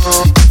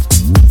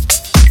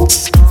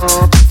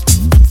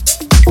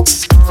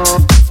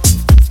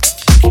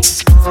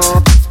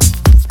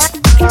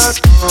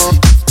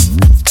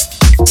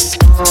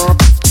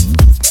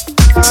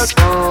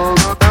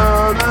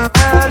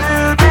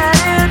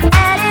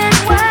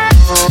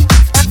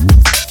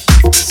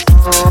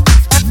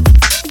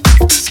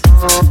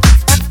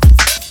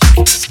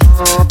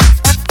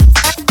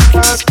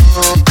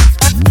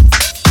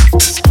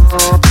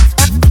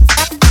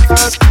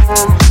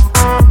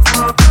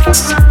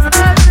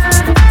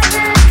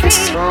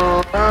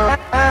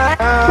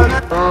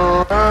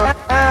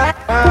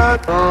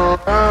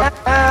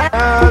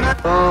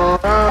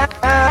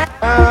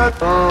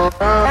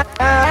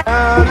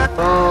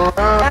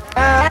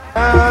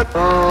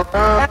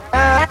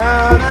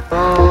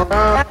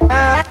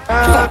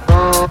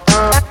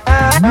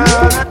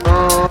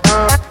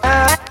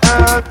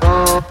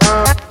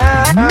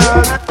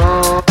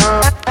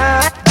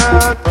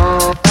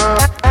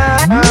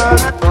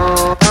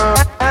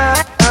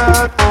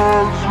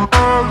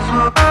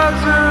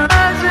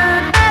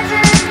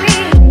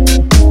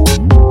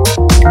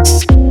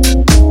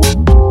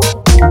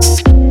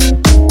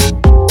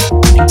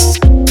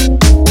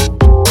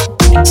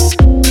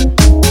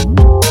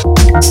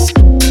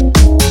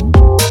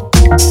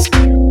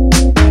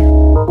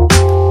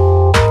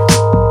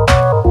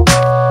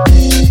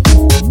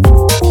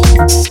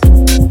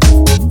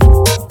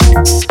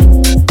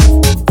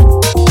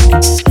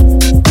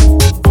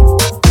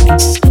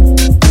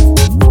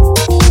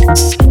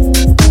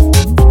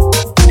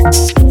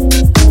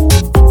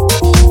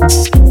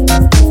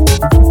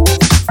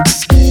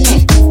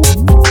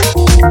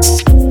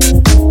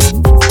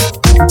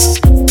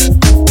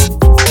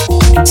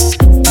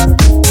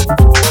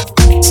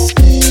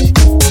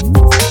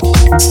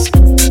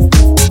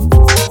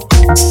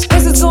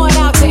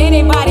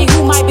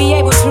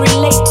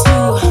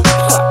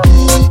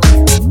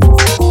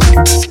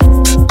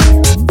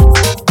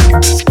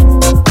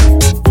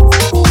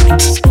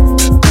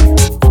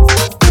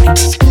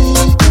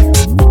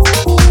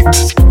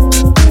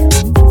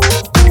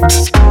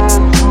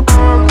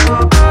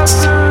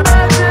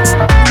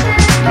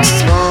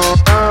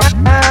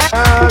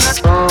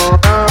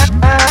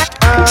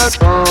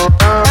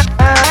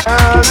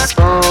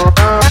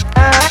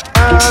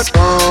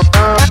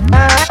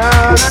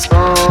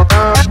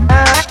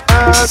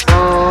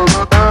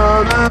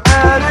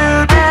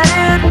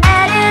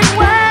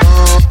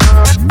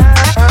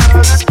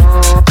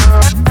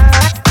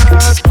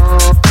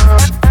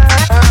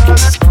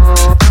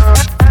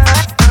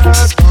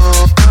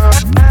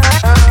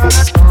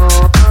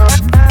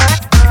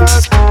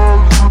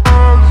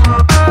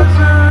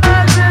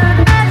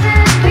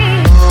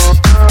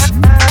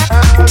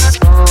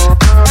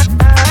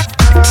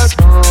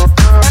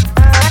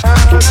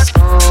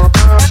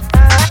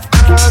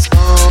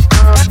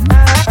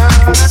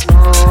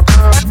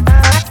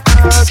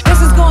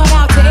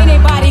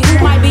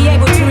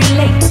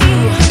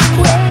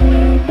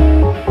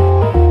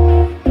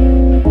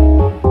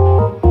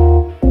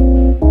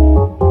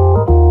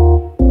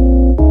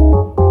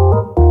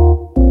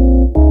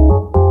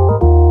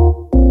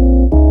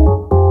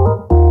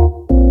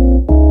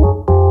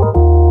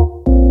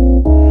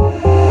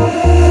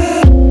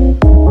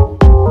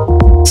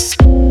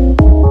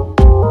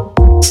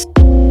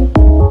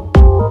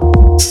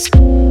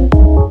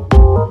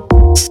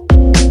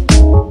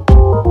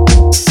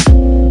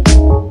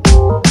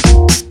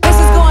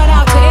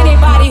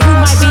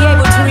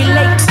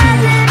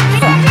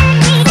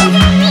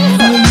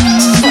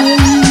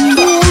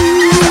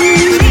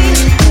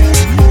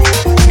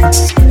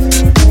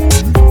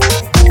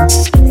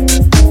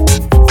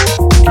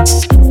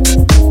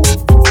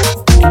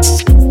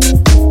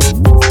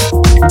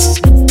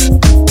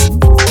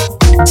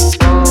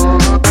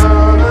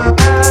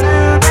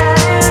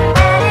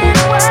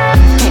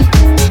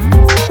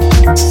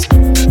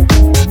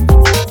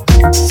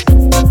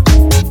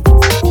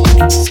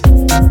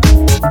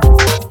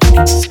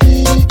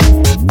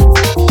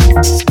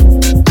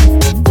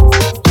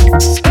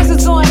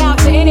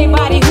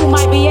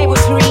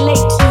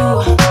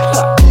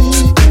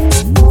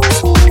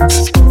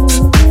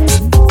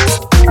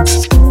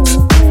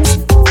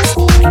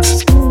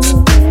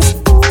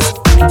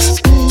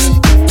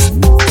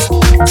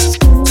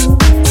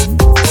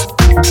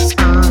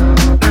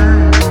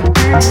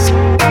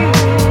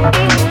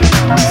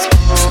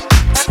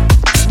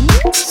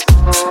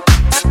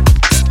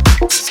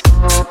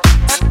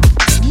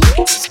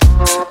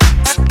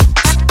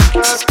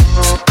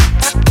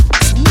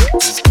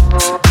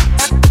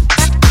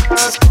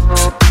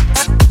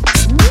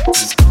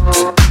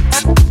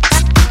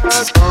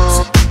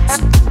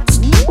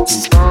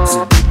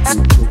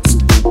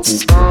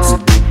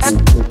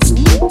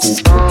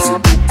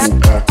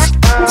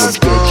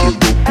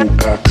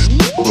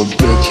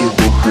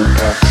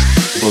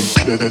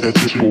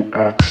 Schedule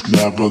acts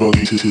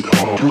navigated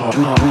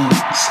heartstrings.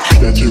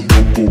 Schedule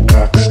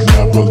acts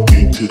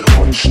navigated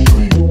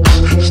heartstrings.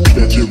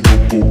 Schedule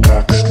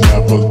acts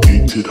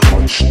navigated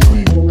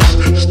heartstrings.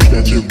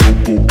 Schedule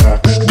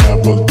acts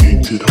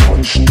navigated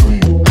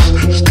heartstrings.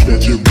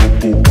 Schedule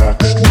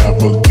acts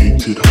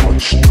navigated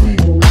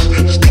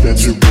heartstrings.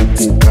 Schedule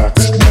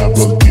acts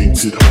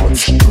navigated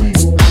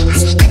heartstrings.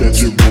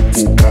 Schedule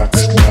acts navigated heartstrings. Schedule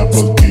acts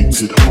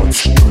navigated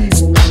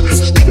heartstrings.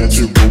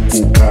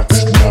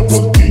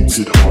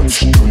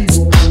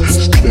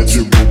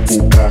 Schedule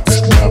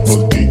acts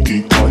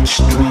navigated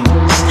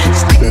heartstrings.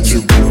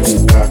 Schedule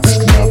acts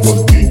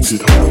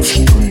navigated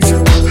heartstrings.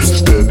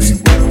 Steady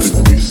with the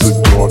grace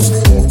of God and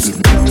formed in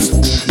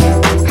entity.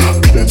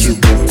 Schedule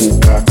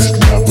acts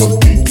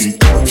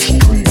navigated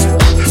heartstrings.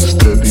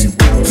 Steady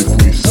with the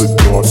grace of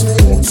God and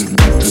formed in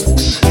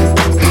entity.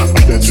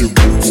 Schedule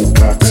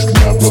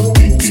acts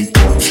navigated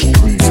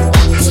heartstrings.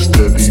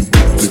 Steady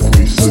with the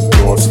grace of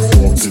God and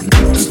formed in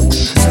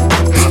entity.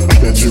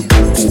 Schedule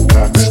acts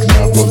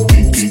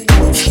navigated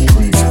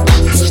heartstrings.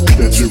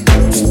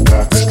 Schedule acts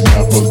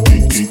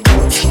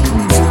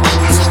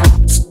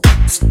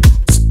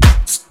navigated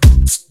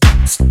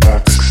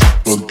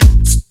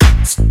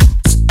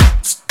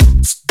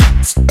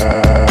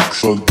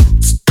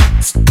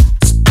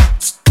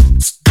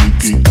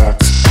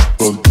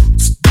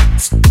heartstrings. Pleasurable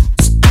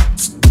acts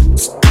navigating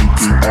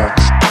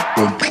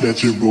heartstrings.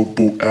 Steady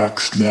with the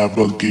grace of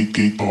God and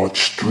formed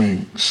an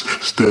entity.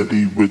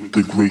 Out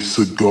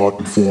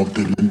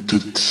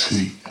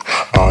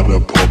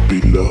of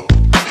puppy love,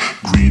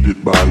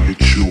 greeted by your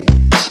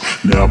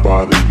choice. Now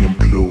body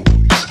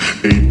employs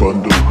a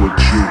bundle with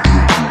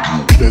children.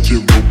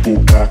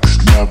 Pleasurable acts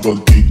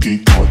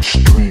navigating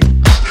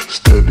heartstrings.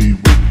 Steady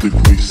with the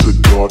grace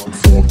of God and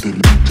formed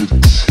an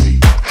entity.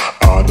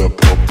 Out of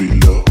puppy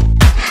love,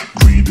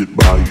 greeted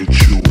by your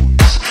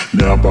choice.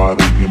 Now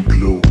body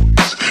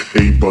employs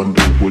a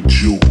bundle with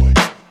joy.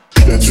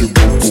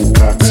 Pleasurable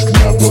acts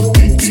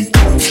navigating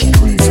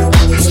heartstrings.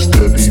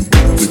 Steady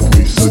with the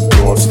grace of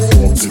God and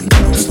formed an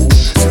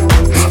entity.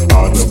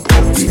 Out of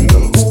puppy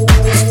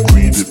love,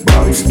 greeted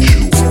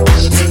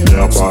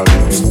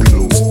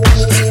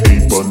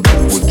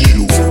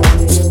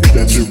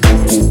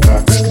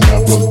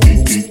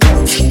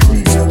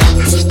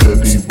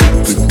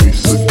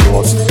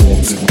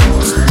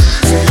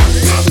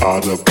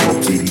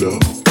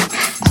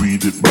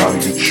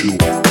by your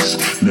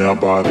choice. Now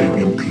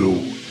body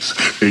employs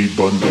a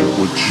bundle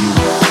with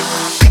joy.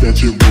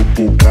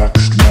 Pleasurable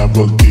acts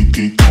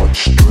navigating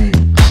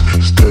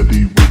heartstrings.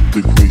 Steady with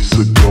the grace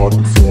of God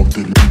and formed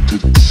an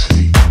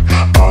entity.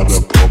 Out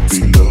of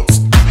puppy love,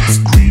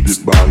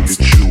 greeted by your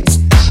choice.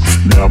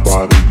 Now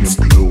body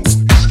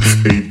employs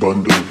a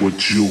bundle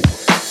with you.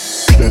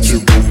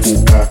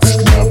 Pleasurable acts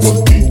navigating heartstrings. Steady with the grace of God and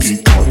formed an entity. Out of puppy love,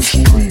 greeted by your choice.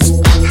 Now body employs a bundle with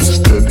you. Pleasurable acts navigating heartstrings.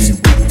 Steady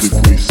with the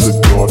grace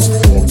of God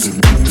and formed an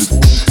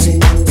entity.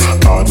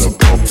 Out of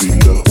puppy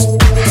love,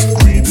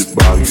 greeted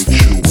by your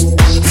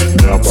choice.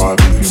 Now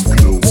body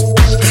employs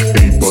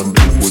a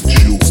bundle with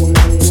you.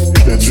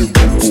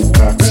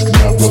 Pleasurable acts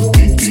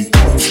navigating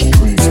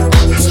heartstrings.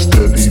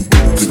 Steady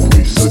with the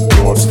grace of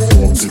God and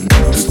formed an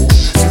entity.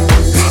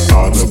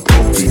 Out of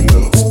puppy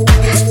love,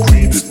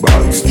 greeted by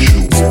your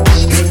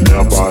choice.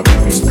 Now body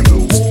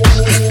employs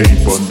a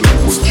bundle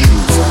with you.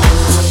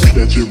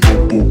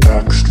 Pleasurable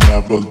acts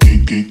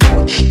navigating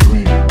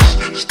heartstrings.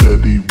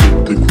 Steady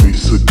with the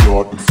grace of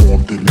God and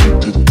formed an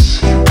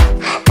entity.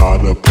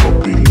 Out of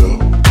puppy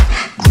love,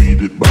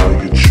 greeted by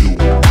your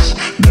choice.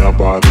 Now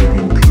body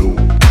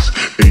employs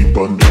a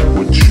bundle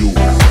with you.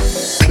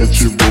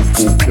 Pleasurable,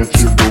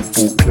 pleasurable,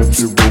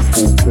 pleasurable,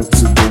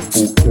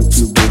 pleasurable, pleasurable,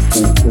 pleasurable,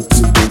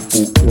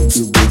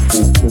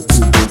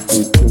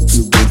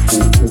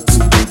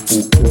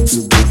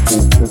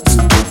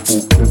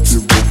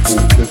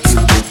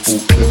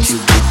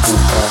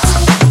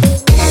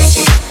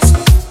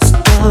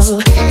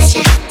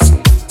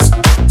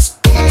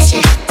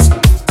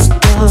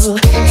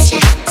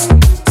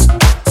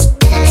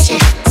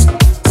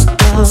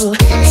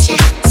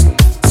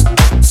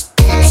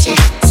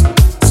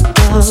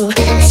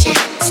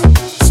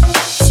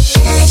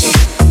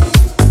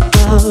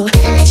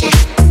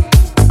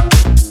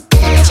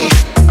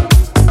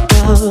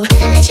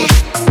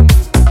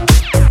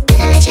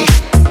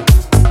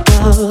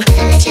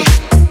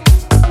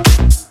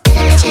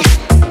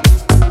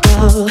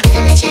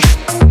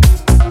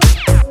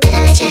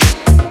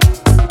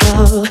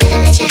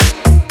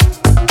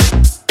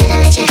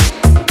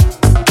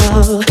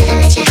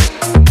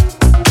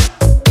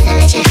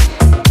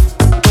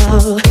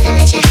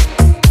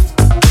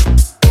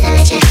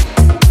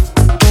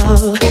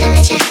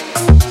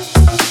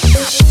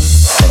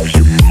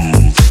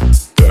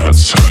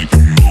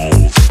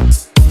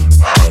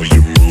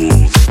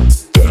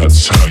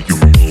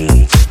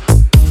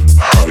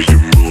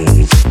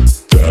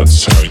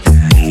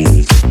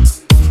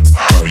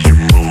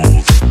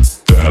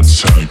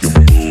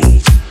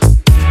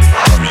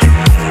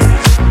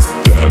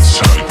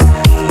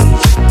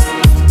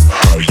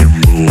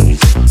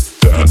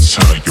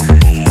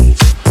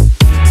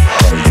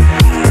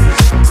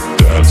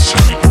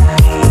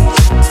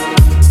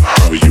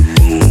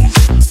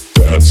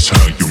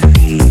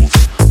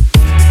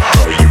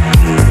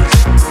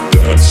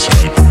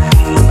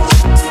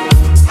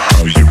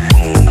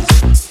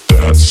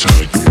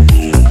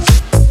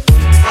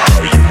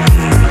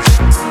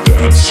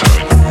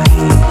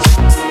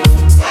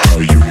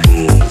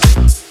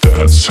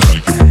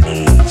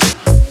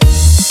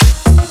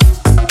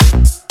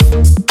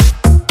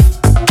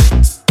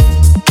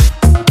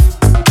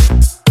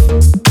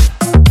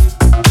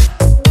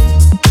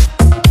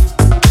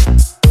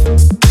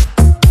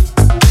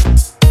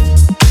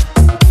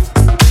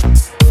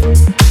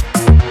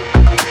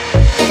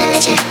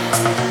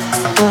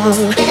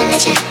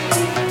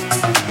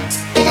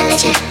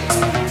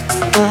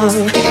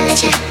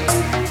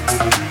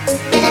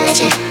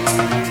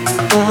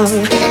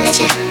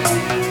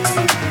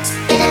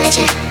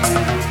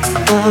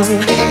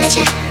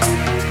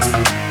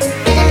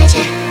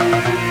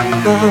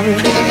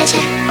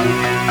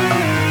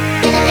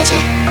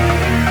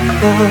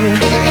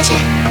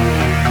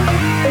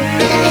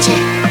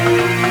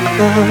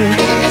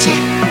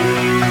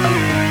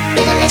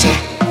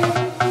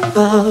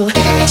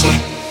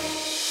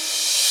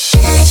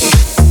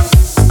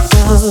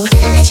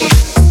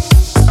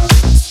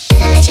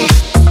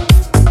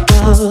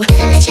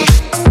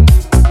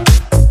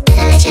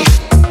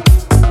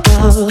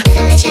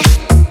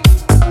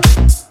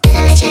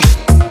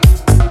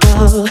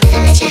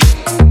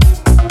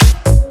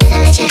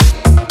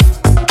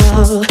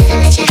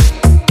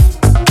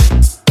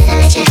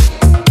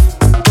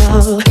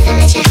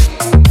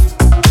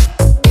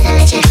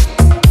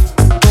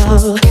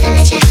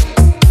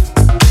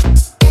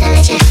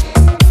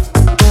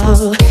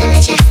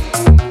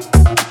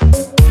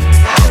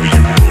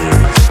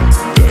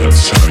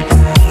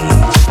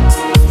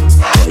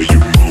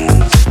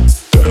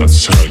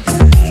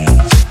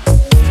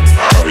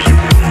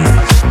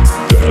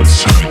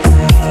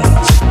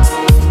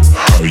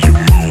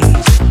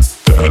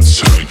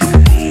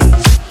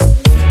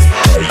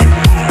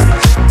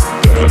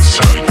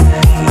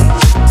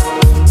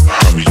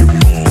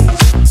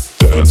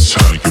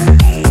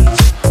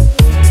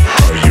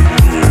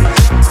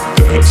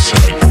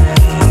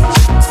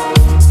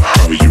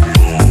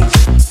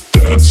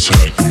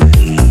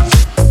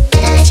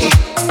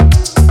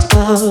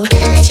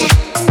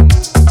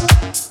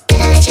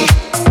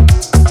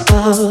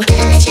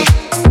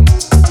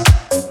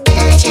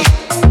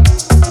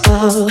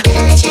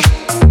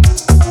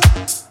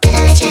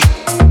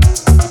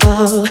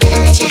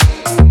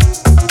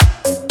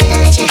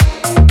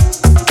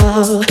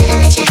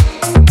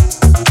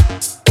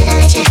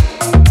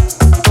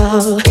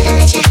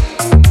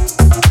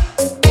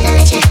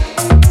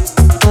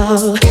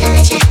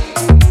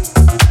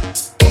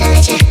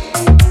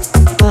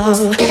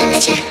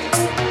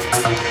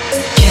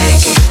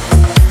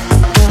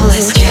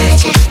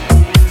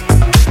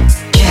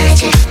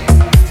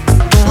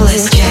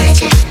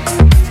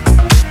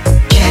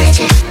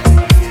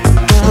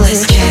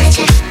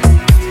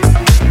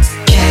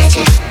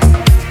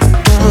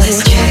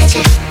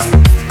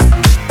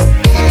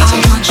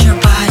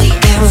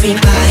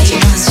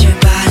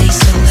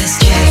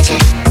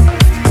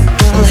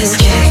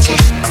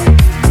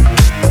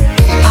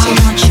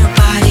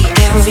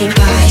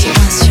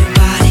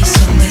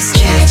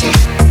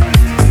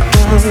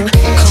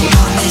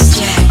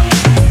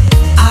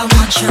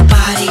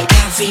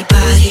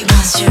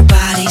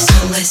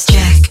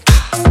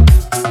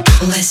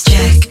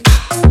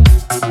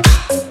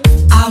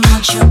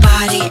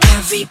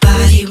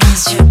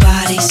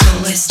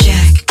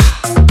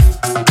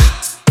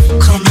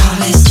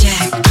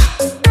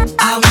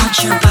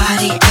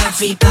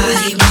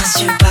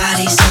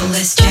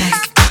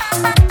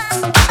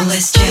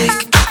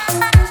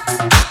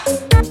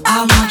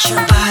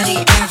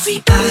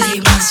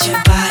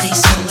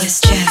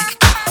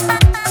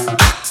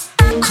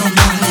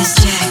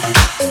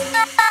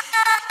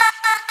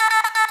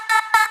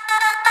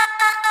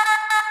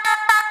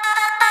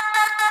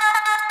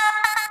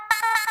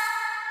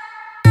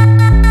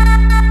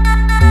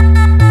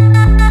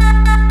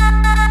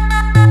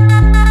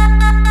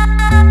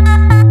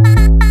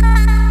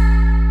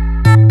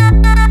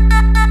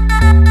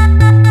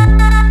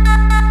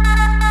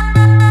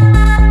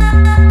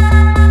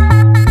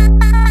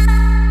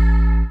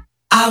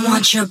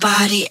 Your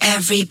body,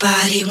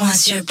 everybody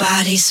wants your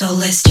body, so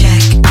let's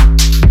check.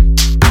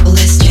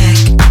 Let's check.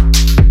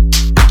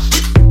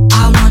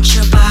 I want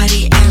your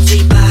body,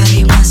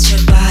 everybody wants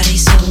your body,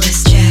 so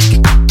let's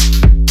check.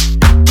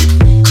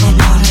 Come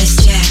on, let's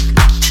check.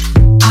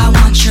 I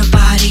want your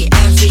body,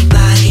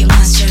 everybody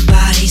wants your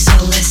body, so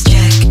let's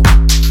check.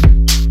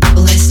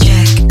 Let's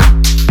check.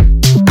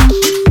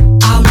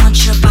 I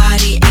want your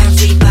body,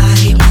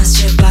 everybody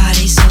wants your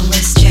body, so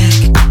let's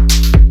check.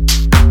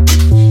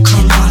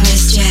 Come on,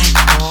 let's check.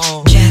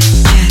 Check,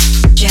 check,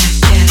 check,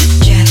 check,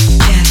 check,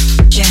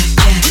 check, check,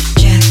 check.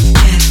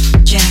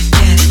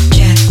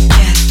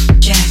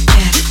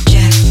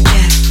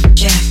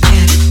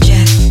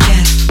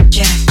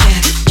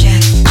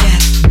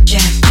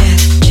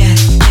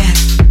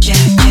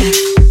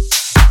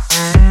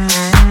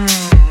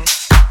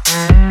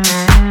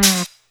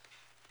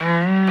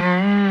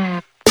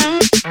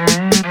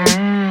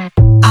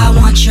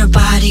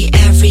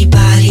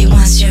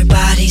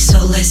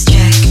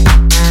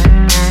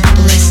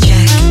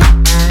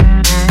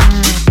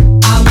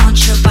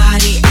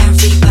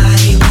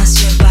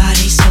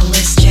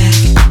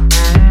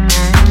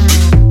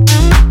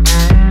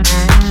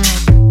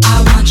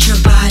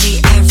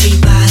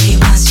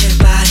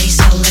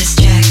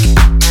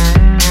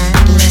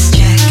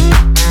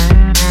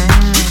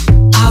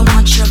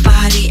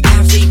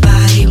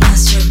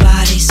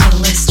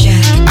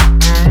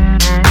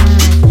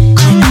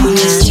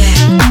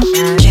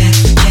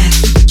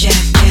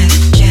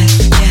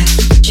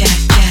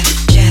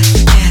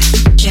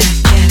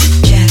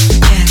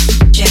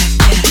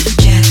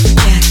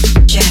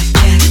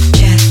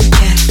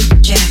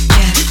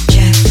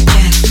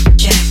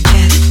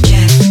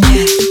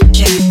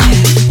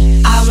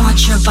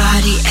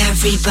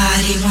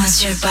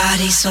 wants your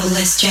body, so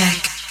let's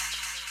check.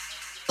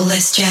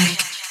 Let's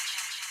check.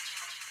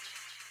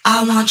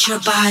 I want your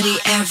body,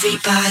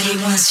 everybody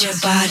wants your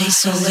body,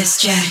 so let's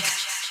check.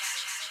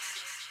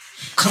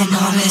 Come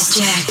on, let's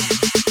check.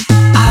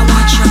 I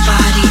want your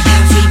body,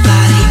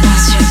 everybody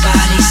wants your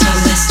body, so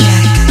let's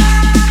check.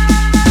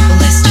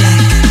 Let's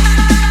check.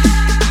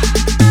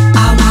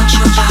 I want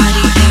your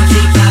body,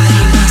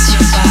 everybody wants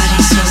your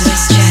body, so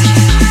let's check.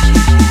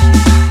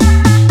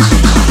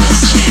 Come on,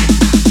 let's check.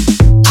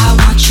 I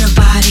want your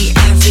body,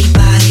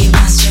 everybody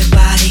wants your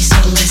body,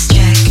 so let's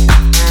check.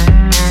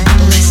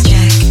 Let's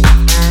check.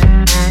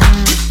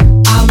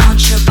 I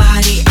want your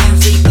body,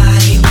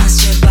 everybody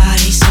wants your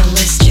body, so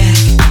let's check.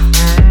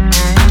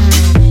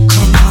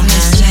 Come on,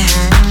 let's check.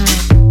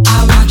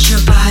 I want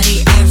your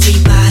body,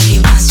 everybody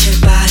wants your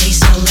body,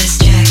 so let's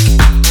check.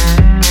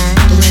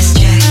 Let's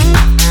check.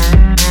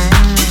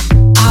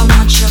 I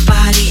want your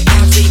body,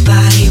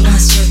 everybody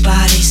wants your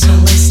body, so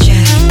let's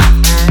check.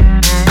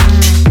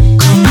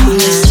 Come on,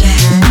 let's check.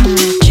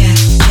 Check,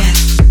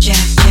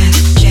 check, check,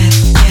 check,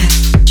 check,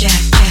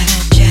 check, check,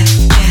 check,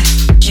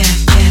 check,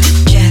 check,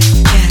 check, check,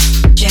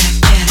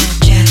 check,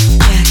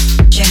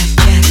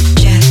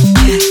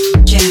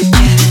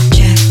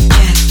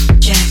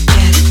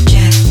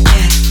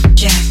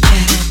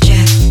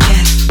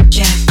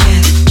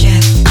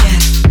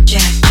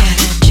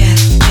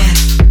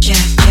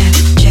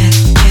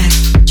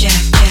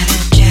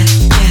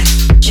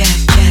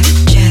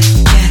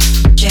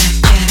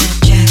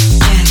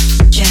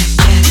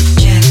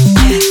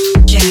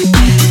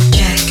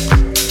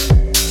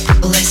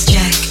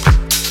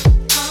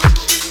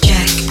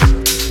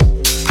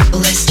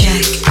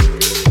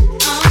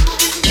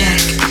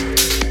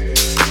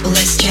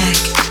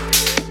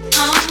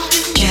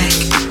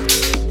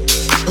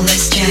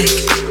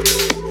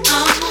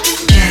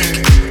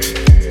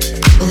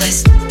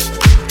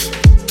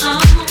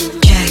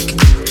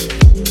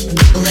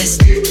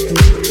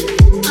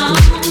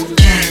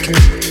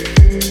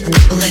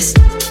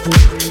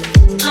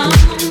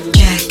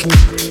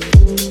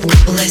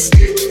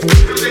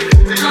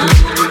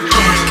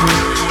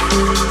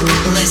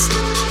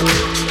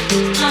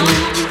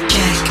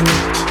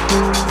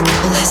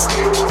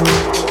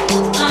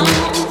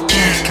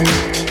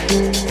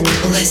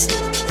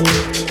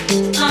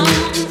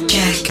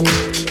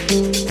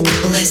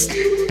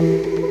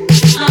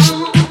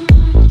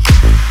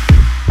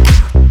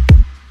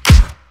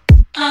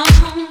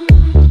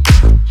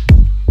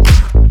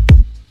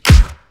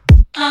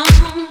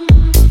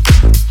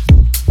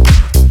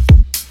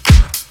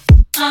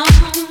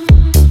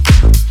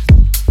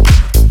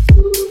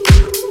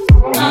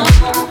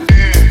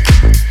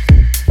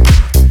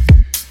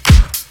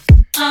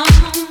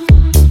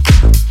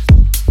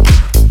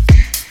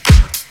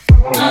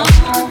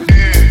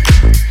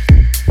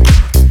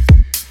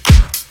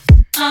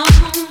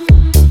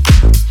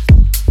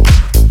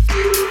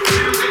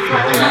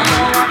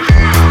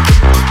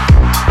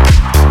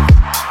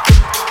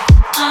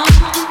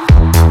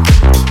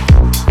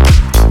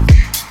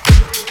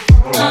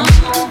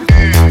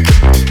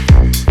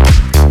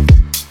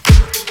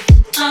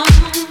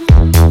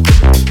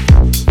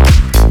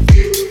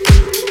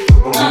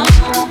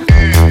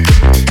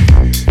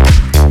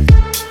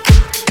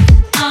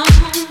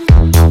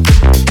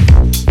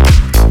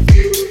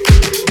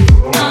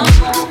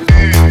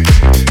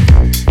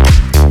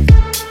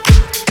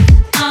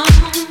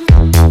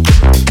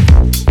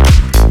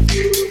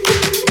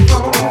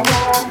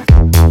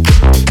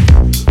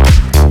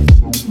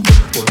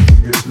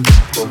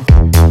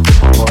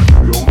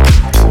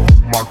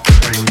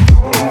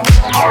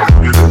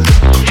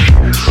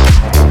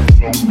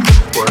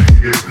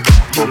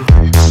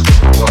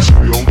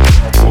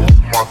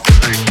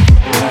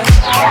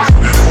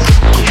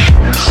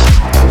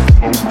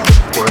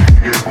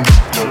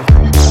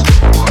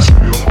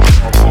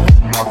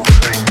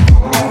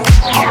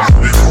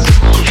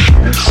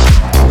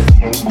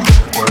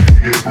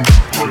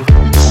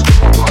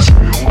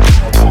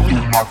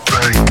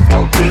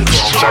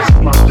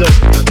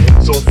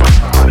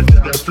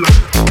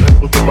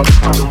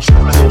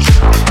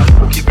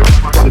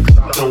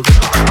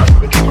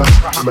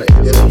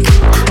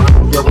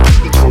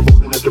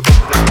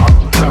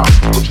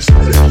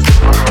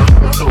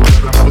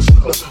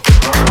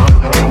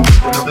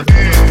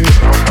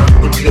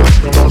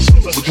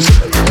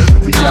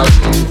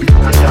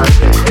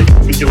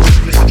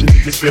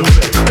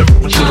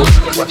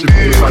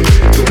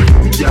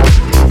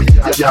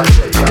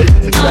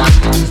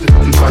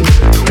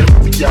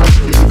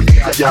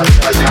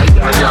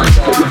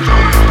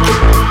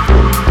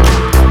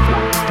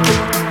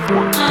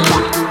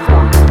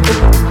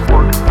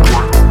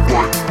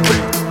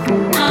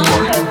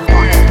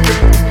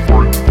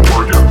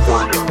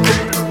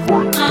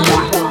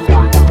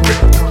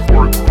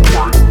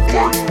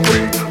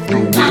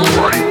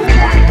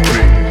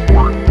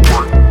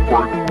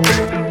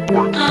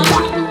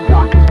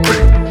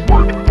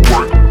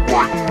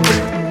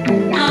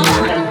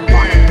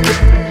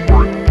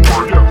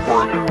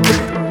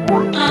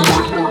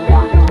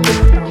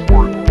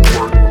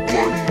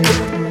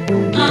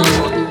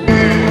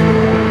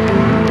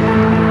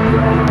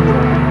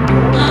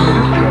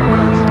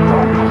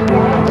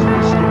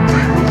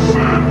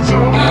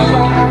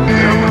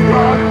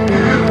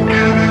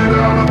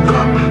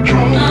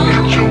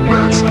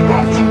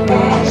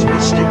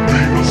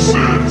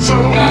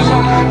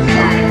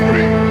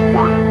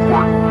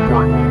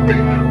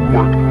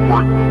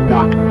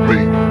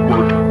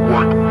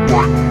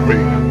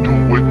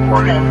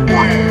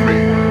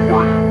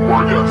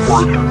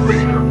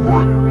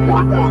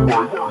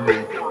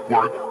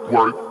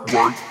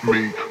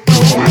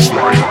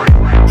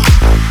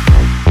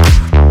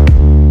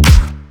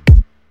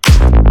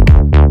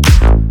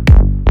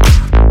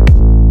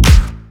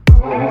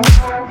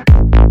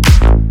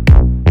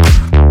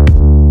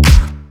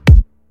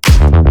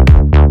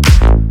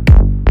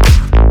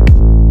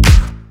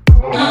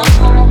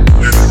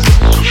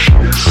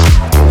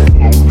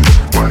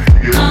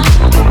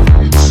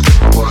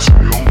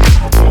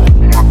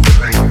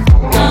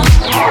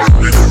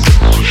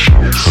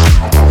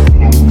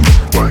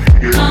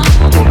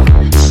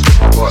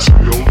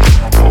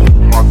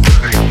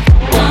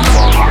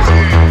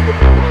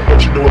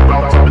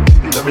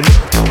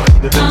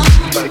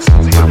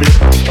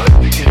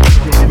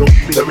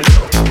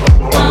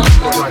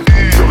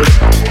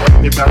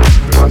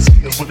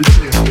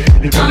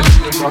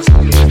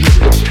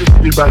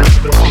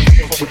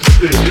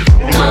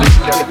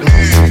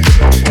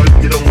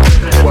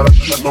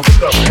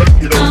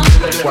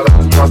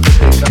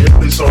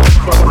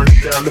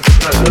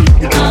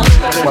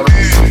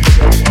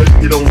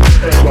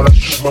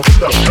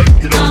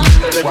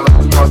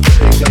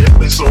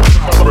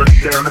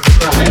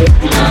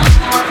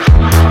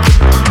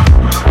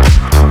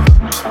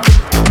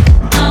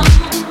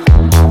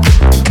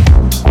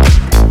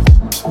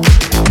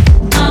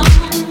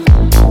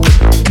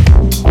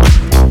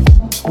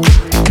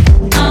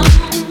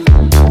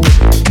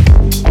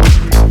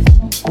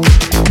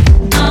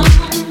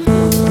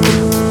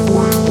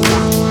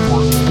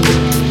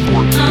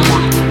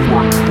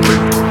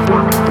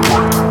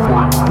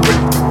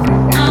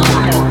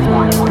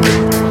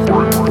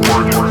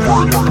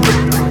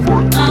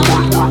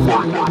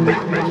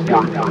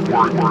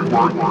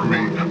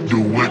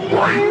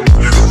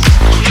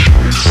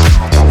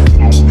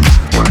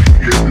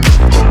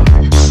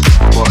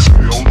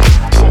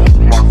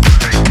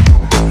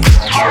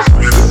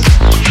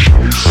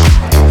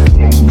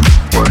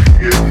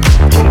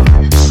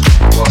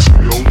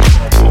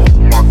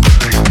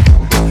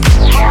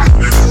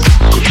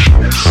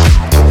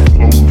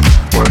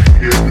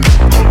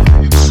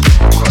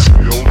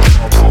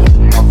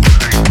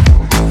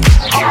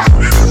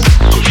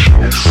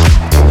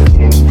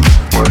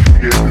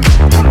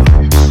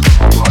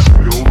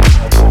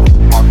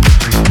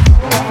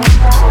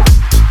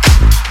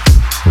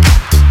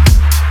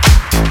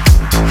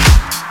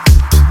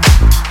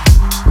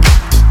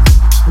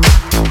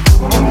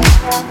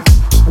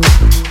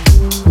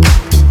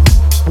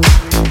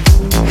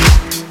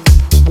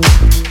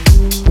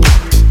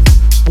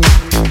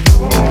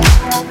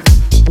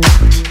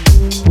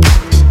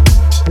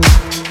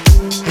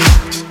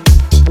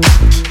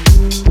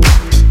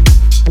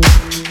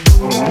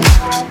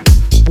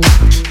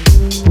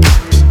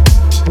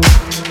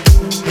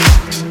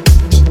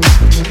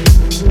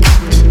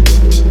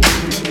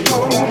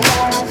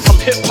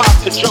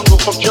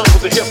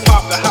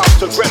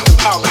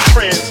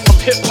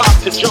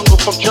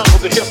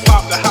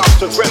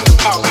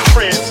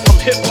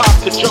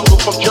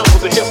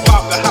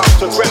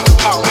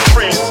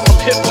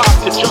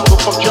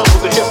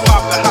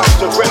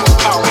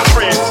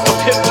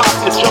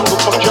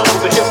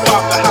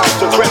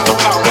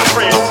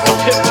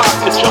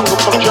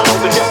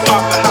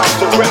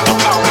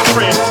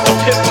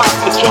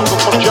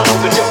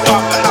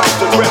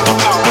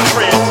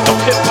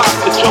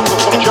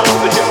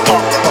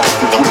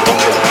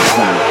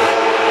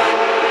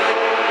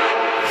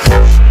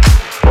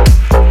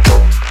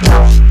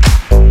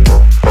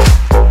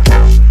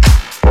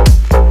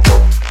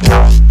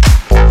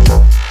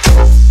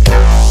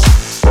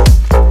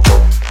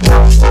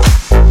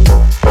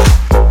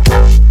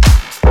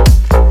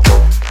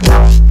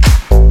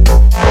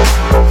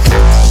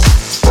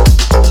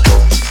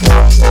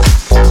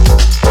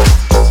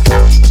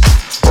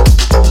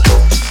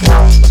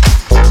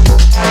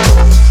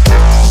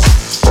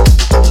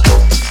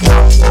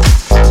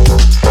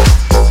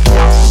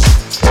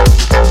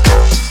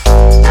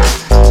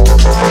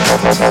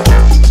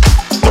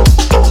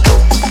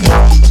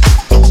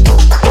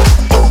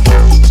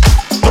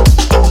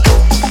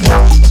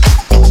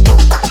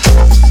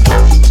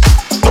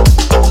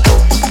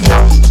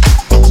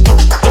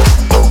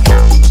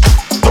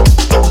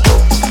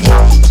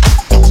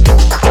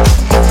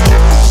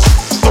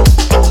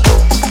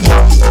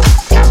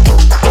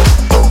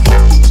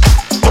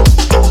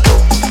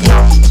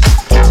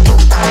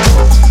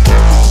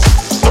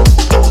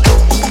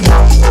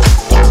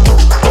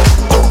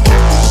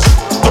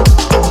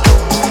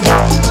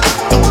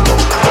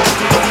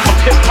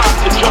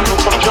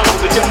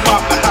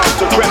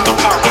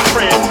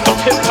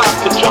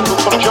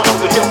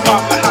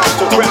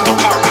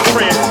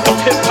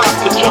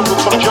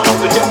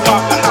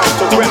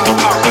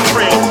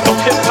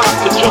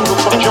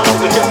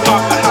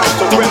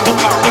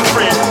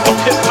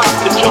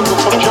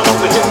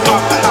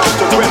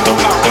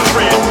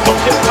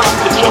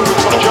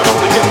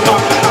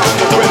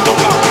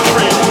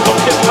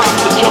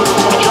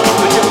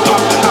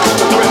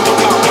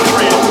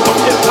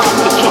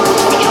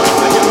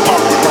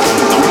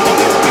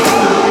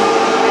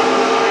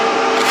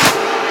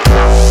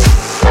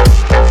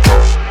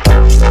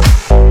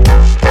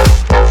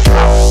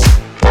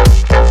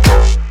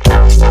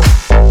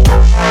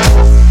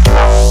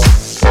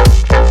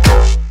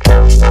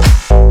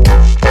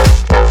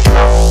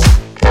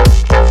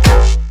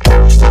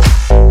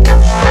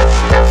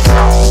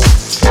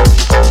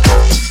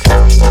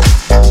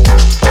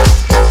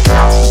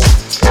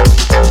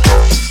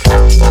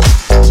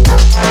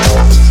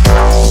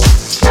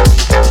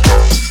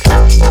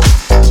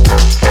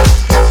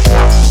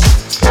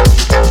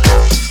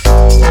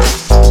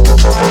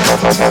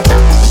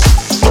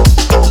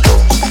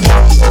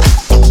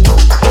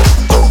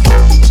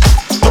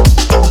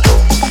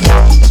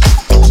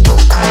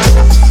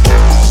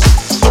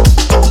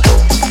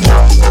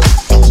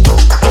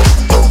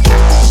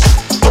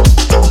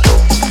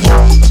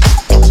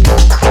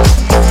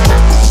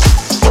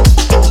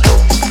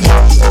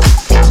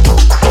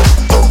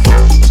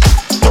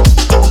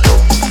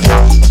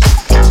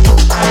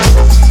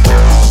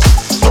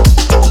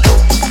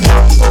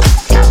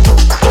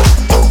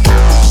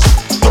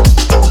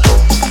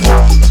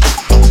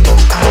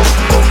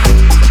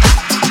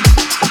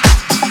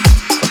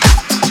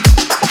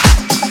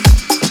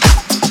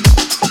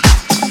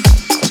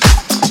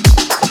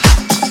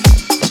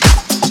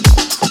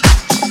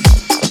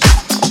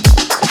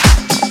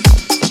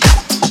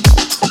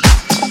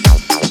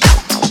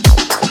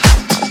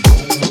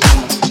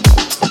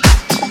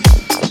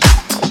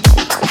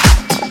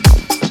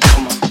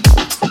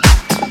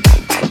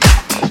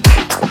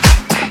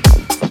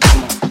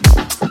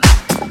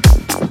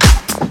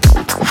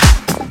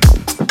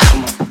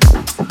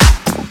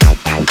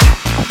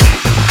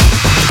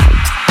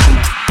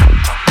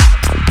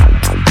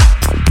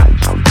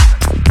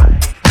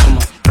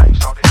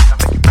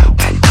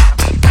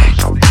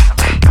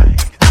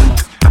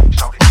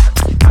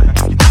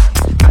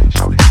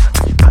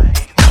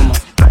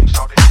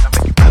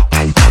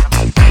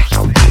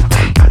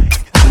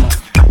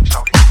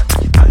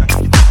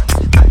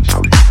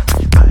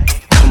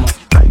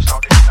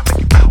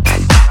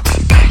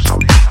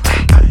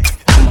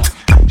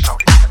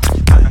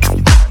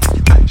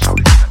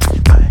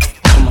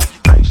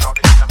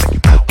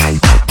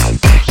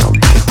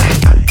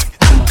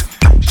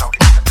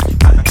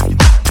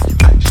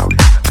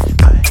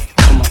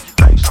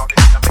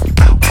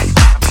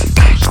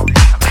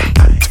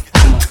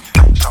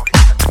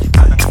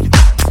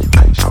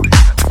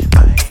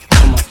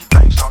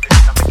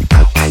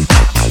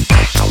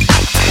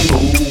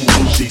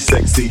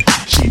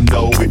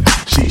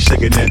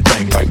 shaking that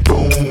thing like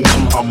boom.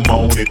 I'm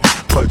on it,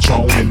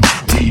 Patronin.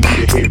 We need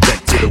to head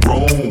back to the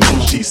room.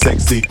 She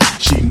sexy,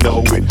 she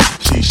know it.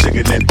 She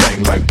shaking that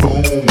thing like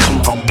boom.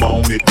 I'm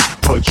on it,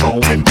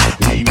 Patronin.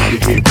 We need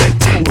to head back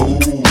to the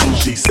room.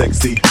 She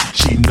sexy,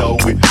 she know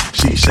it.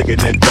 She shaking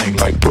that thing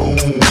like boom.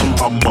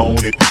 I'm on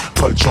it,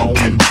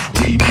 Patronin.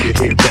 We need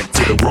to head back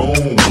to the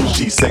room.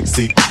 She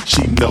sexy,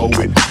 she know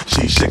it.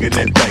 She shaking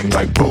that thing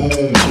like boom.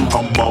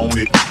 I'm on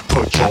it,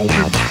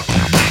 Patronin.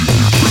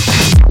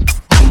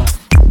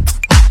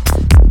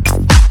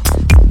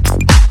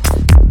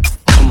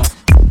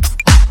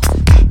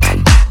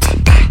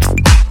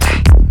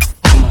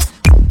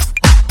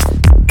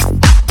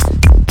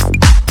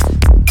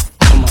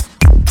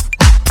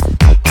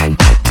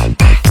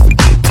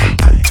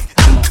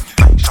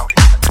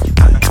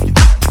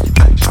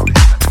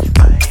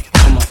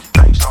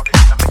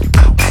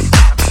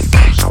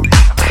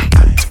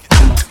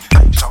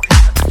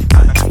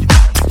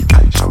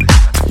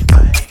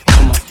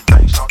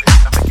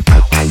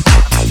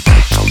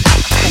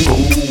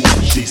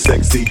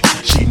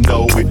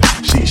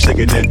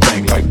 That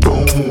thing like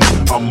boom,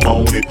 I'm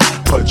on it,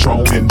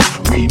 Patronin.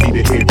 We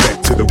need to head back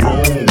to the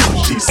room.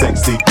 She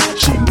sexy,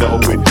 she know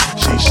it.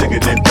 She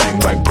shaking that thing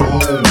like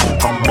boom,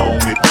 I'm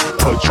on it,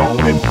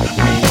 Patronin.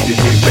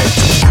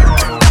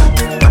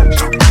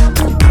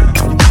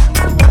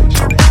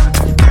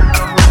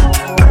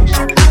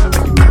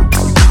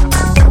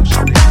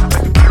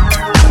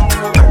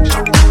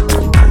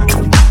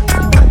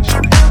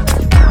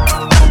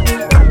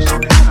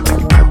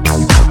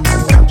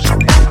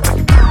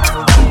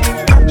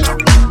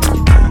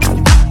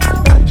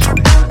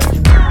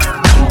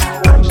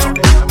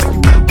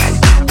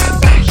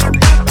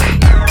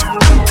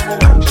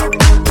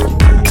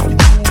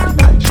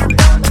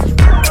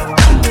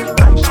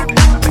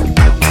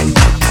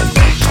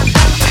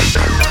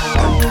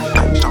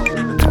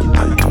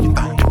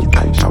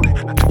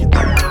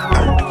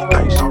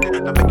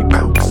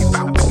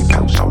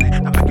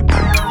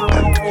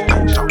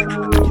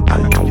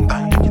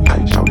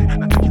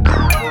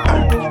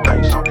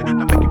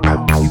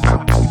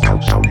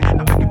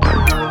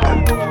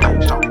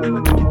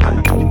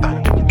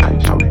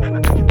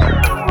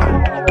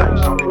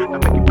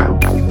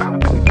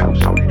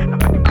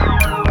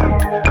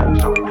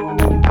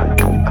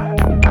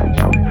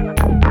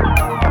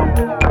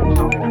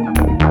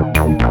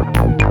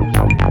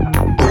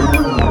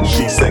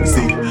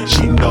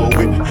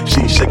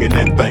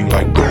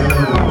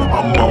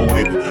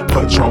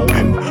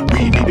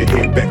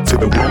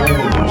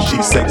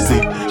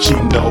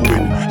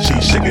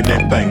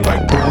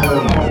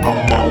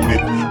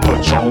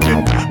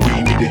 We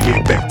need to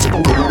head back to the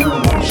room.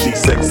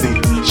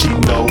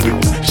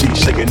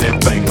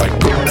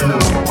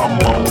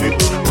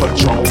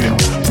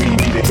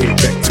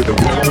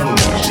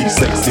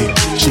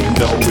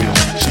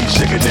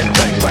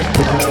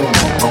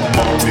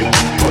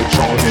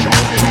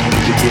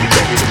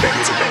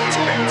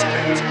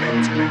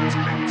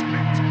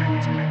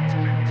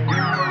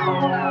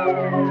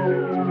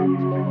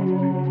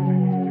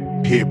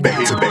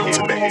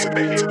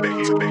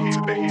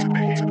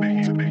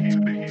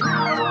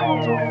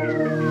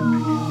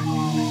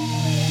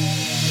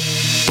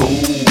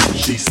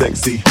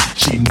 Sexy,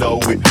 she know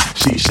it.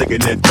 She shaking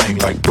that thing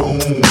like boom.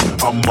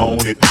 I'm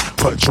on it,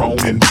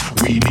 Patronin.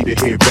 We need to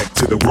head back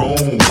to the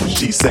room.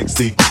 She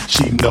sexy,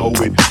 she know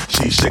it.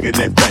 She shaking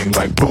that thing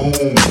like boom.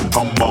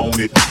 I'm on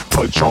it,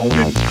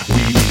 Patronin.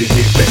 We need to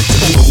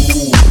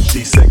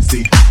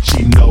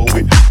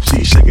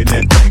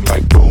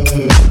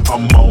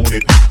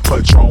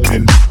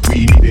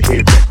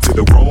head back to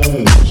the room.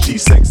 She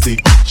sexy,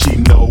 she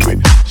know it.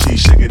 She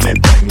shaking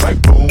that thing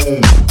like boom.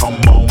 I'm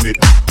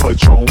on it,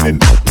 Patronin.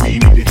 We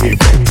need to head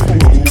back to the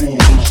room.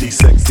 She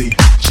sexy,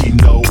 she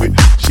know it.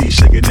 She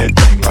shaking that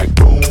thing like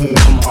boom.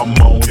 I'm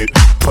on it,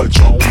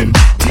 Patronin.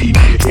 We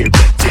need to head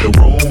back to the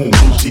room.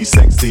 She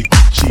sexy,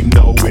 she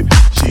know it.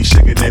 She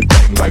shaking that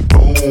thing like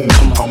boom.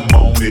 I'm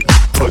on it,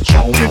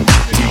 Patronin.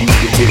 We need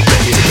to head back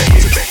to the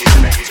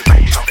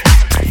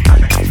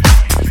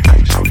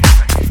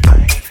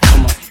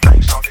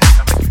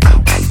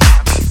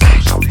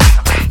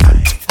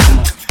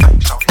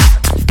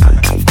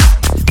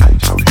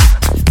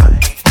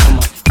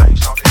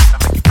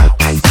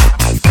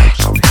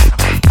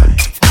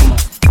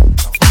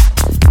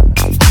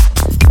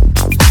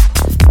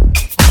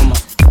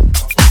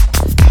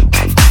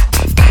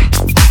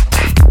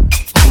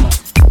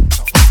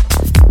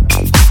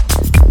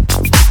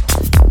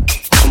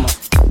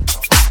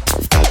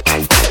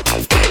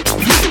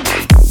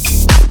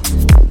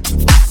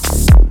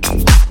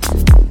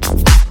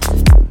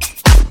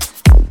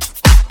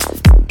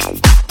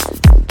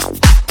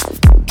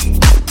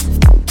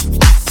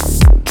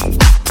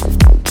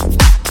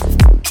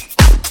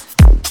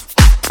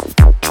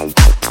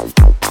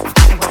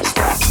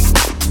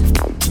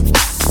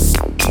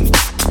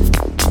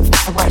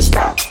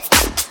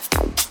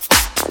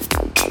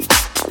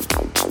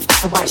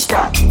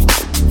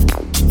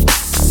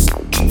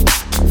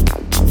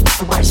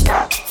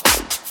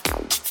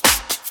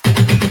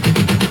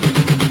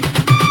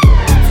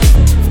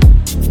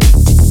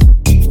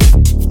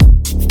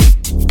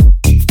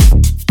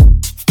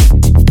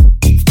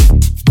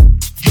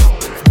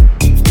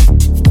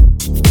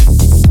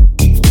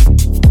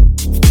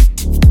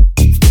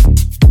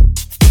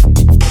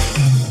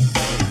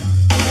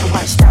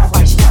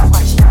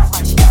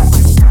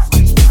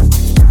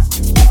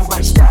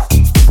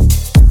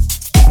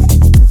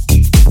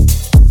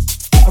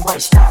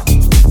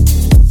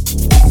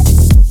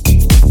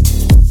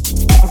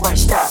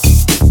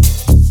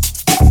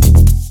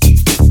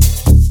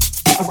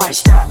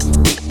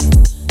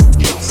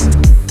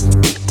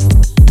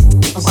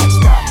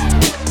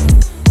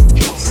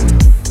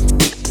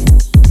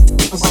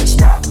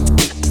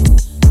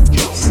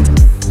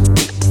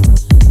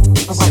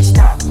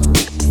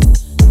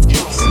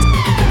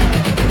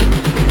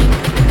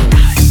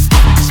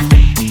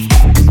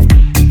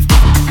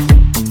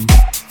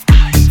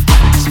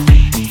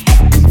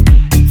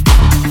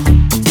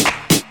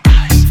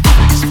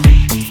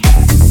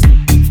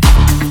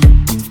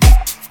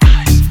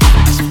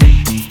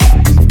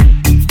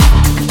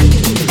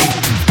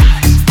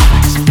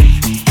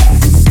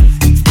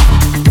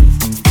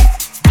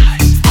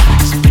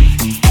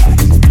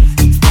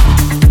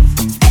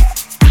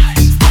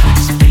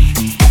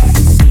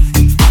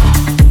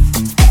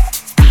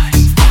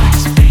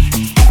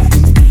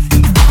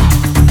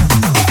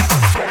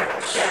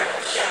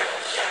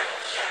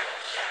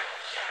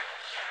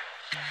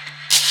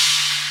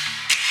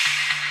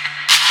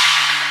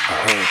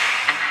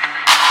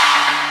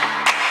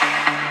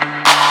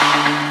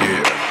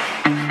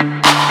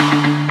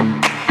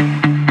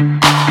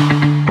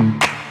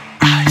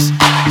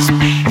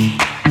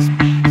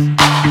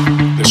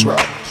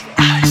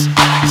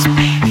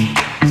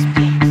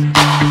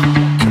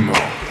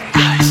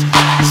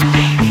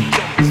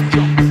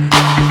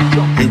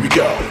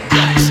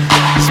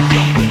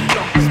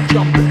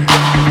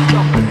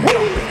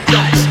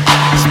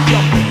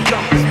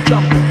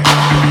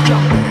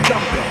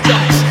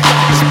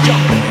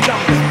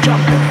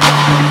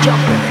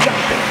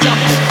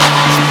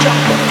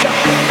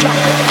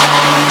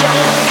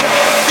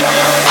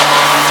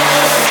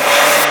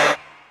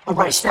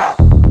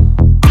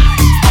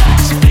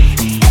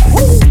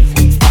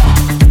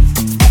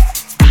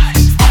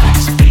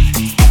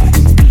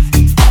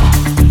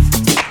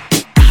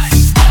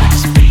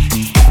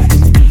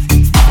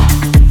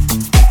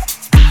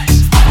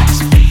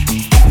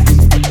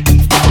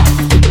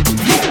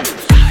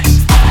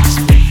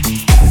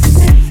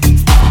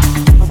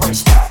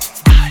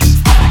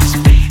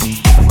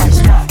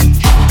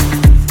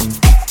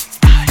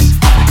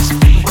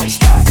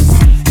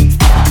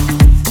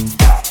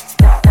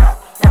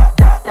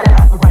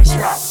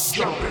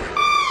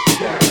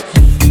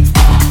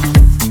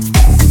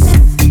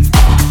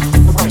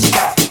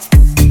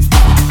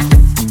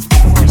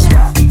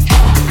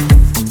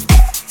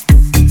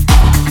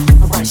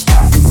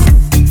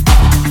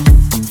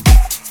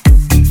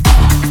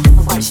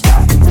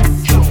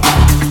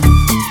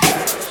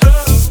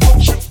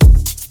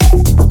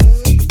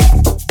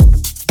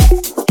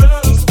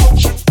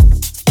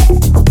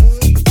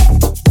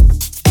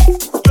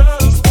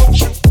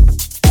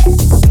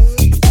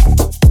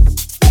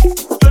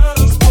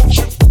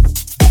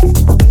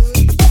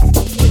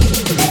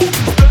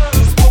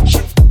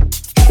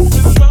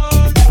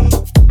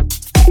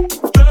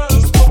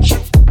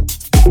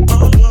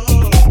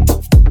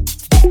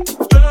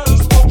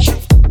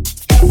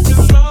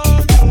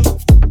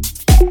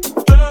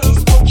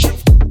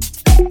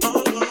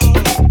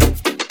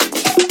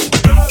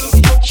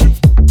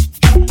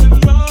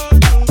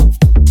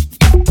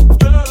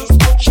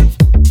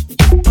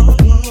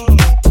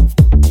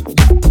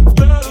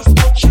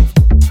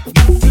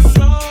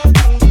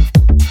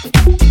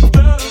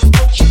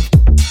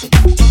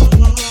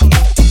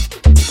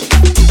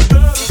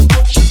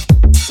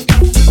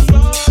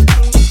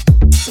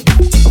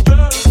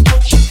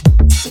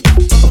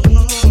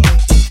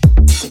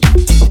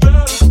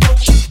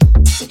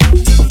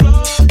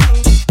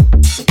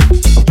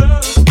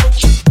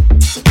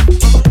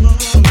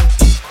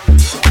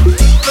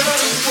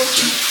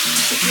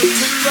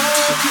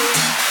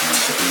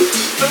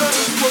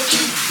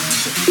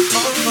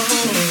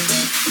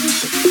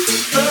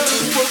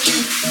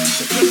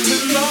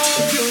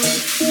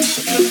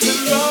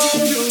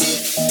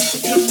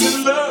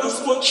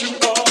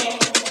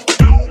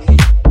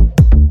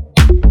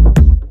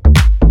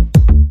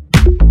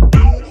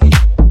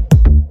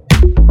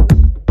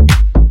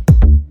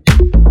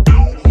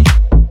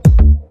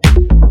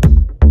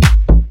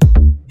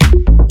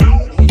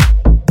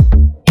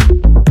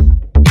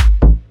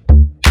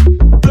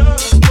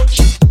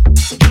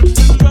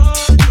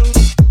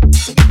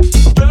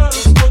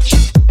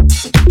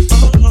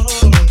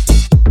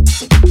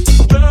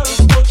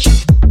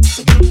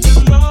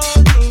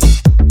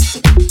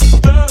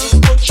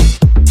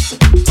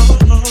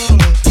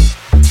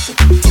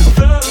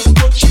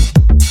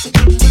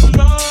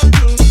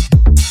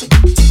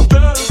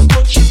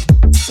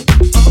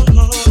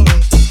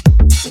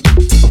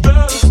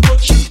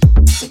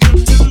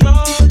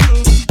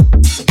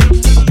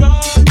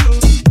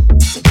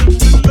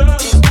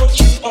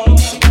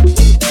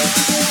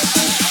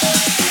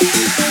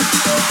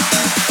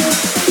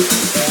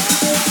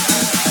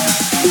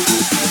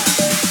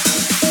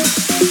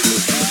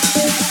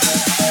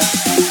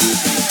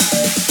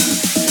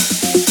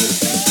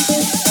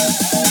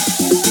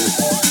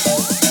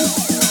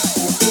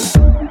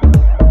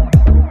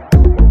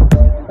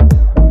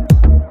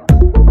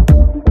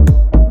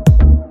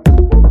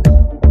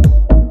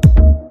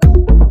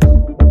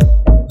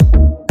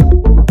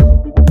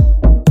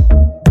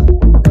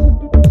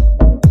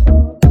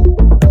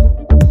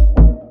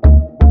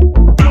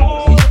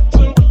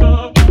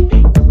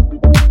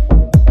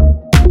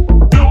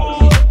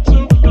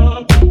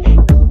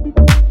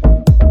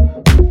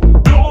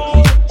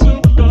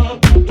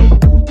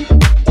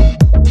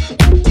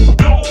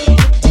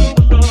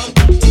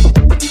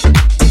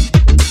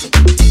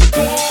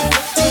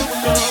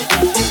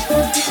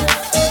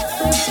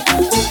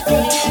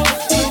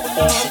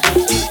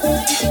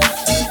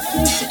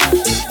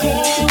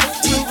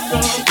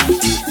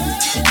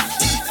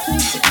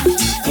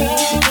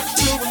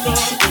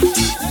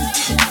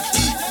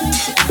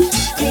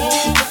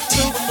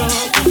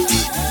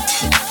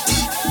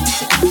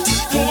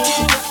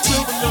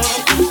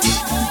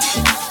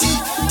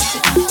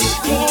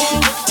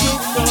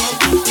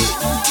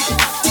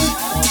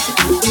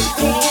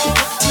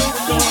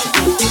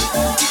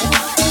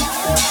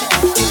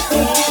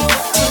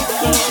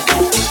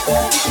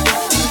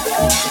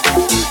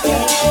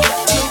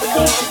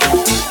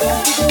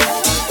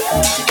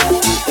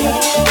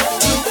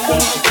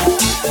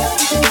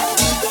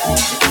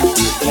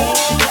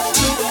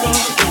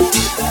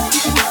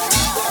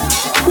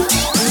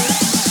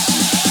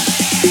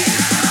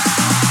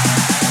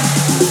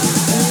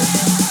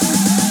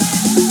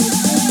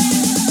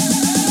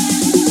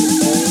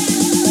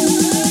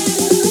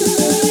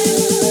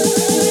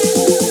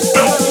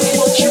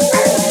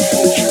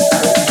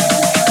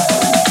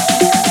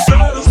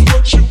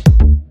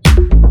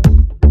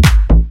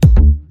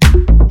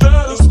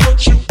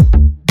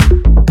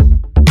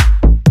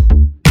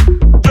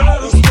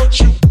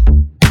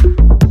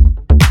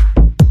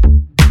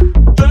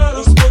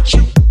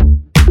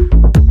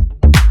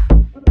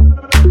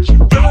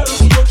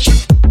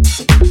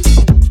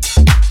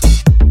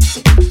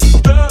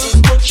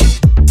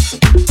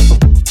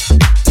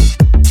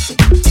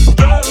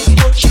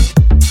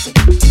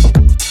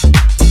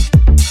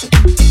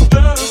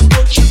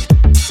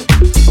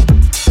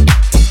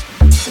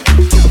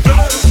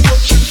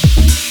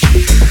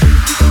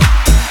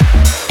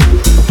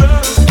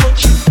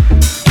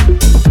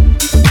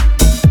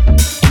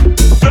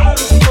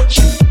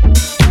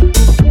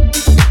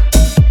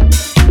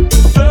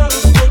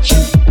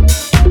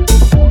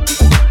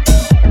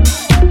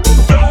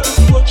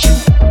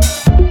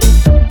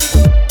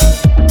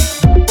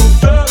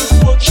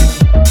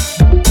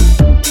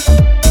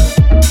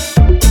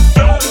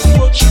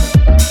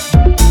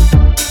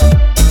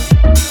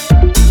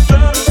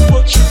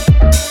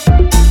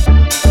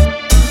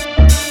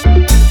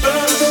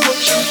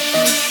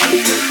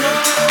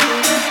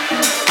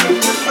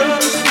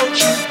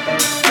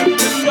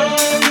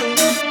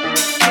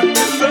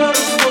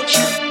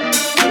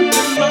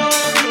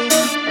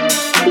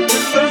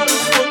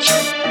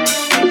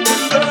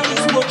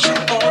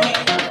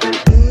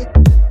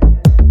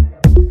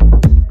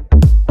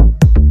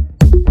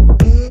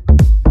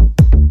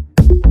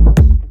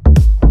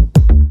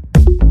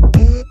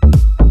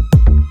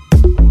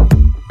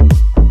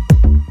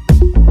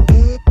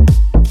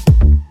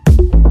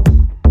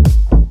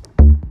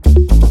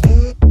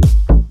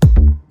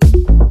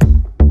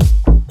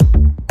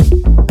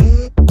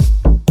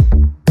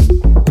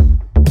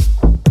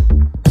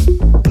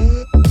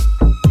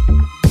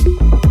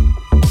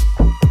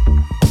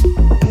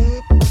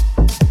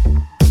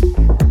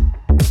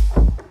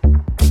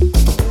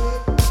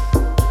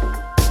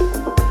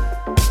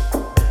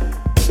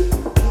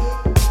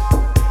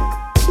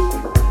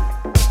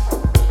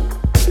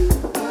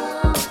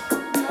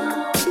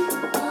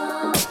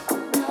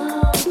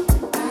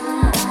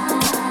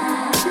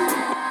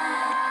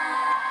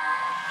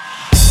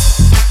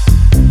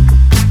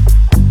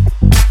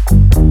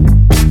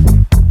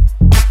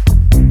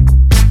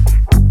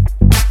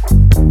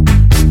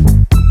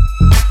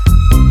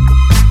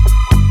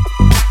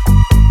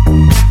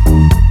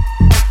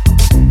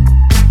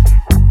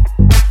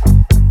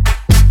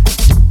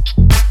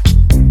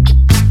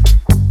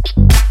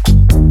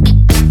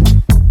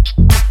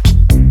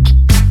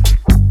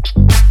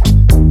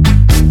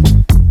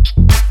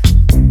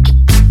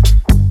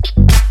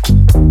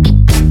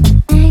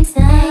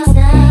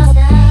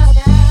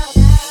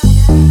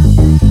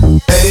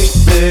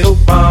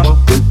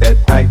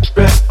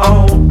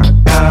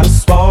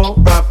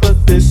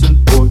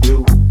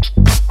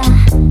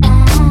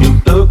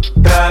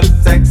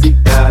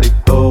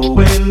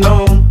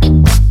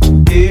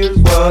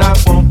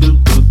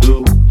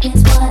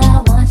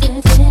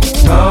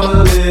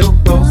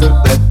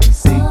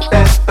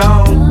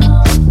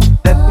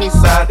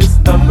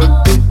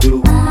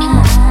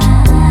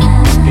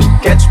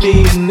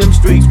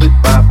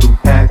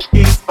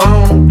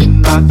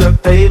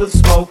Master Taylor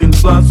smoking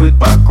blunts with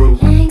my crew.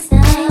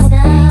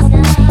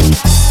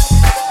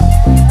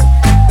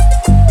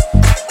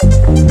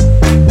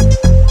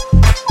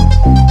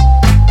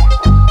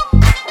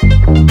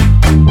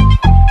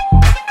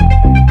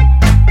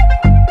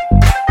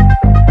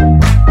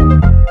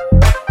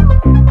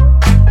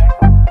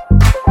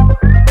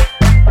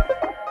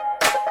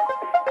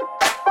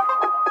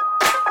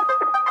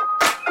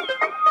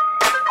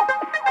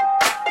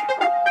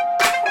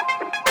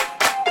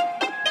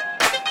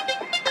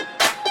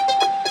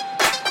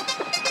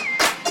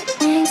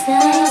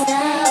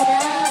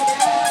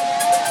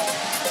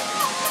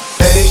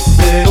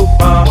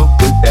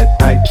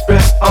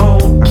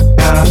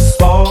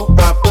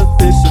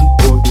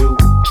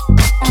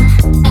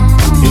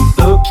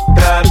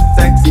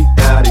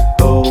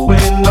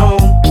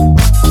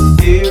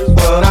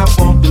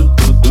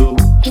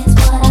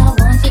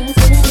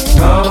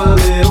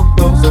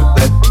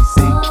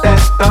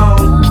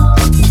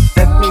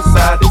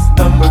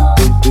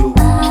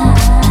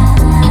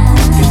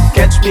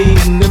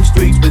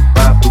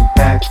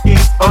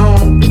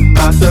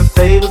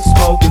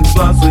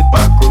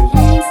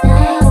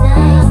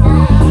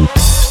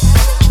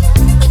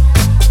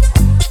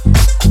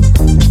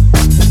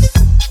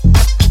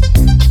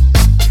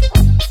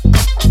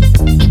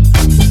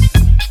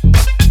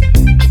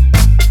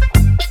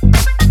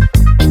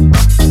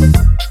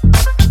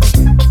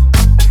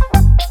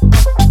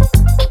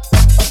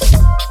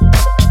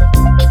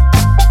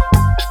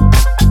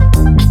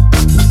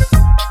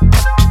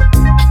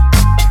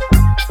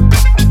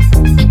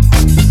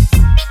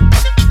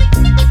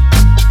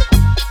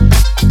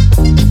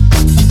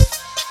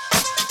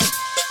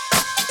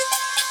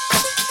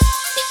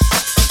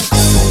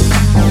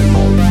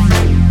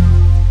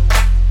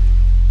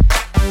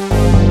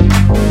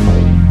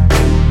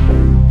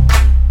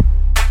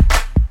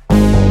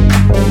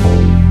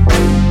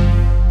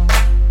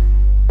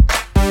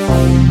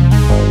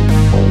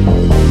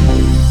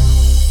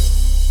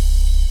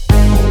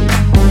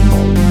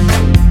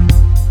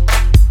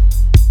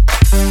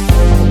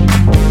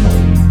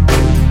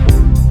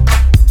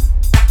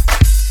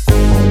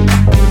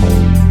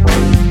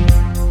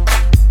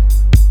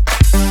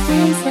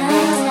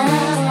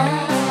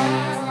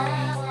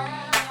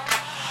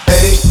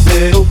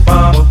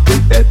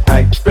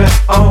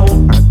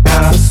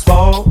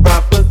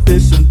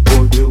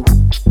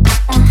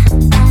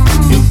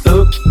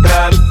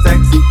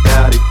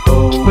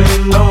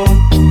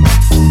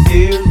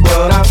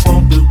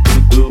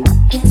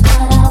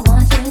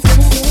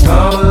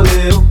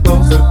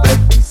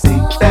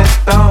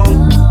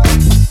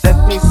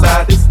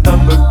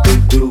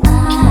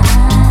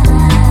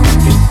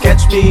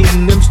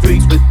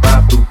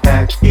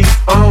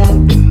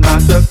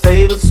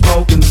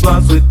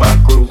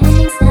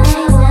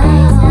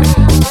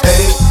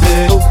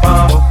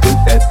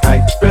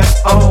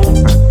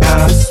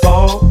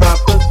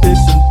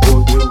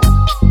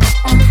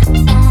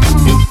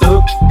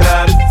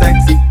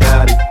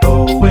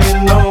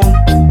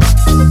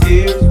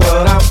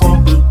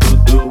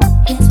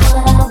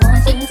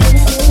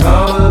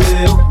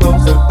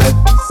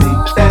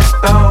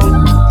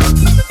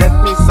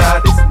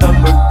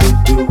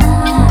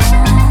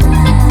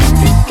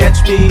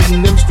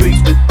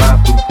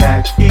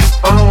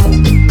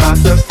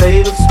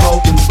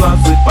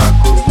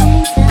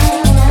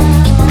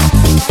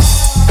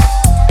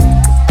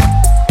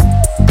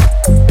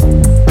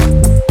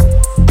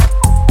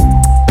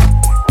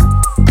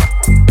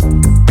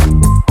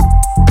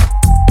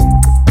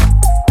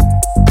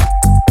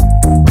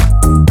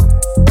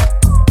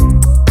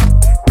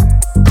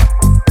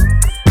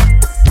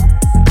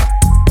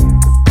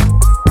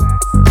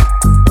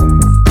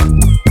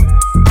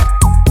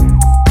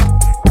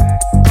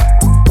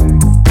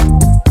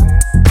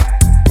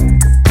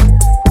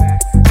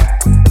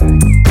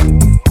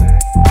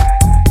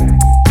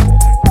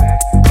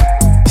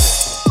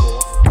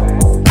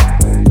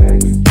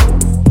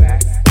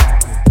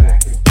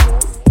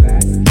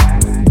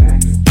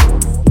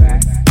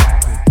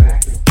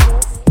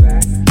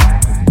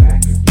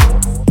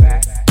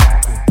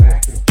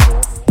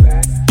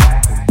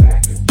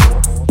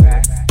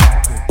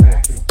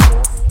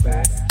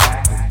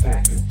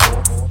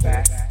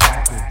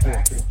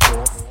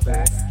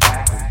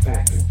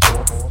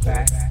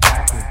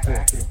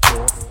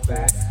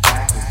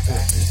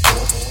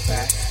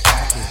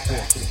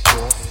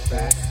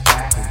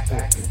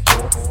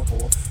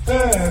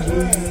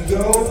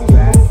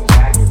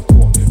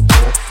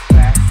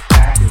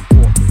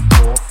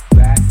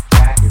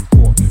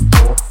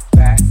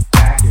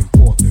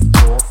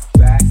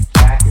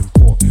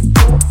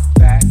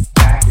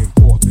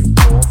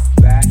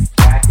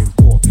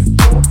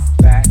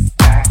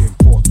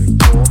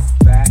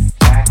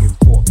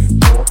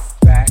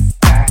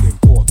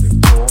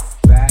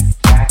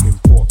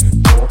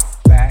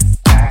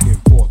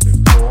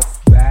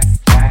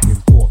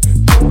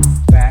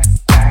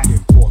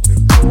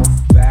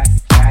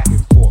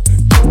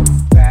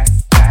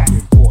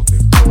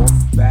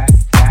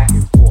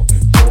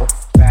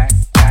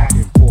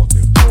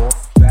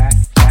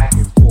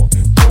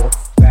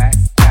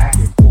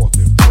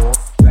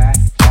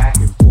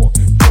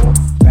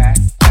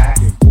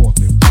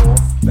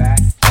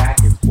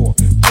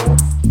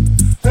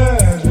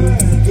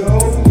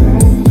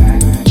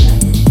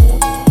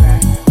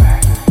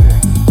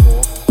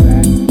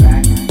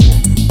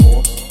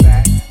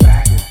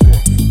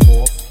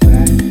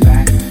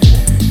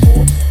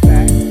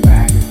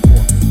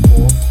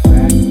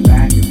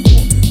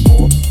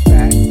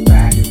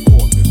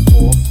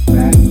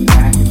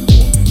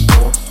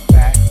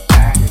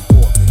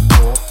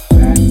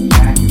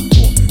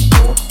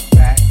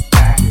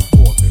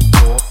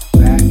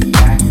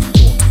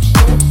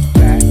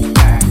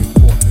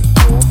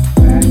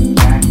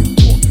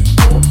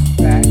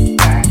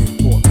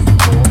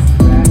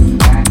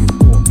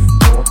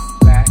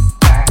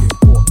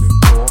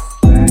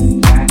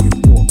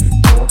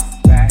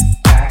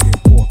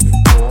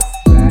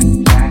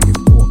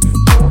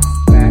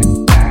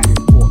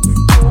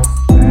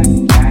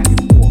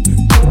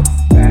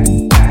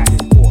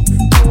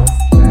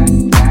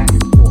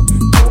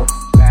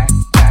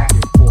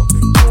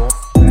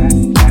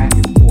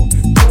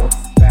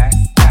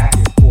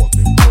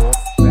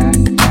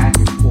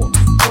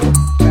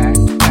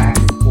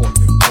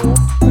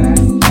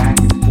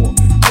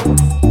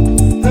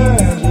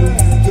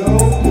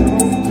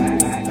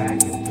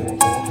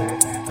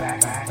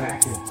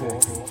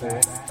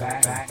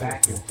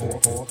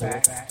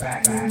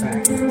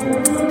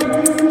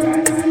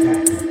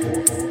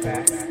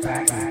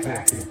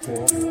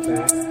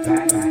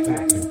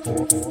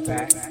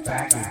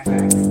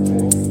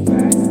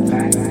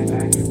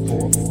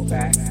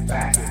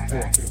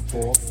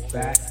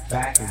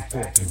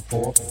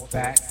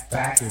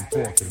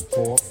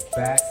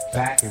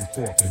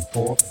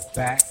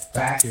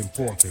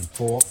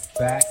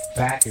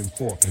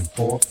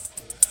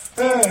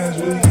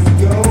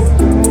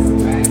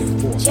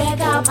 Check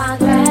out my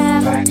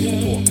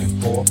gravity.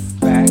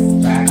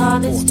 All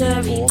this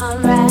story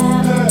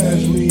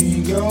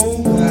unraveling.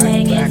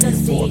 Take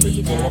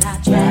ecstasy that I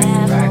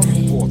travel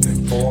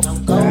with.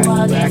 Don't go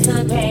against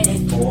the grain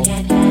if you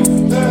can't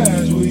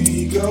handle it.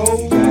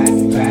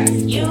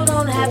 You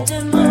don't have to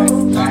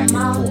move my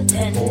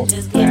mountain.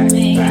 Just give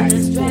me the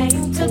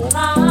strength to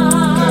climb.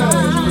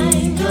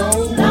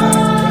 Lord,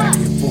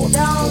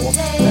 don't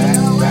take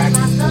away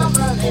my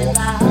stumbling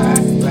block.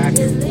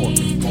 Just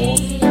lead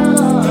me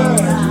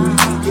around.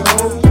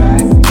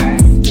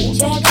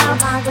 Check out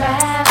my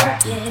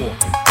gravity.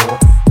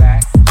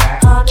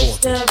 All this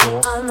story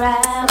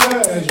unraveling.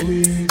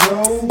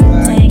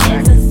 Take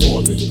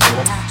ecstasy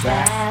that I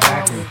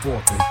travel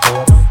with.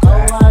 Don't go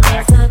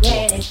against the grain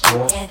if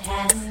you can't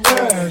handle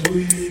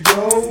it.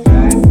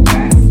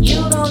 You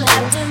don't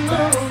have to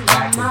move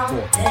my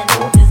mountain.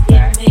 Just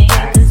give me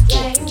the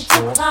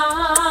strength to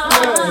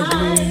climb.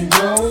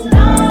 Lord,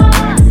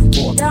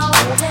 don't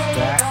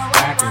take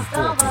away my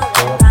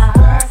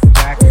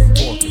stumbling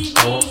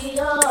block. Just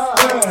lead me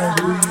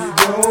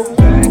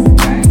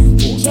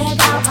around. Check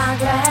out my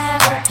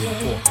gravity.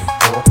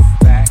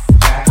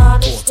 All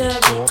this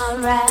story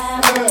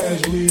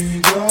unraveling.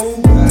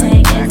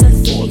 Take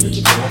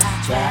ecstasy that I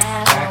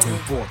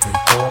travel with.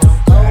 Don't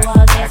go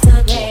against the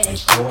grain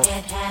if you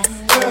can't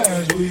handle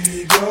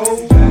it.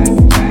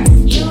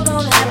 You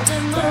don't have to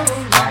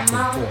move my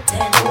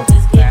mountain.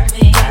 Just give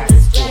me the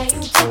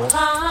strength to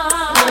climb.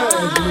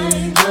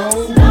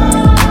 Lord,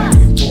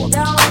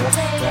 don't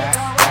take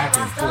away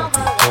my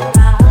stumbling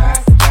block.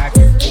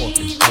 Just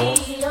lead me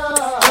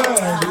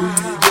around.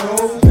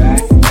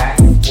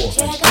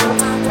 Check out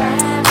my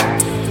gravity.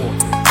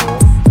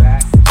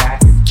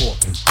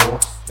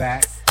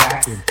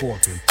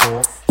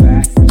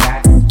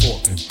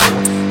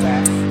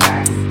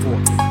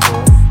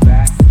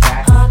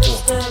 All this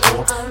story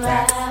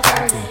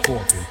unraveling.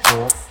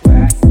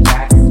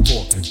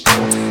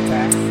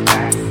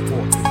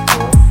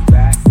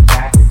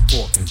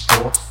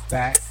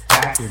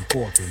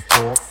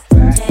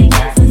 Take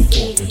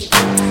ecstasy that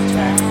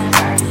I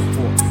travel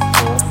with.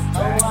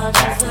 Don't go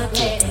against the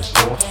grain if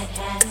you can't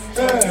handle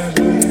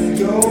it.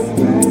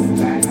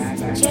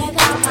 Check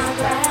out my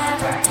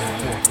gravity.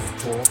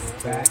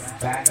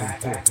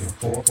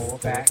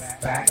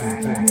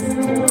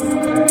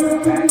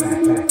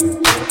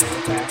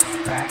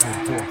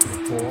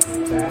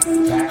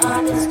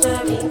 All this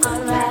story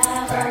unraveling.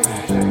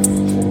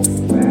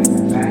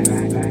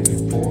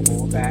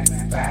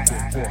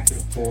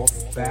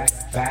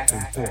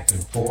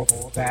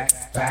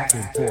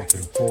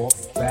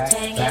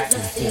 Take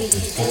ecstasy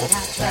that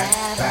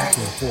I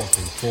travel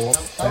with. Don't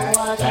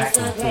go against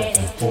the grain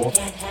if you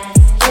can't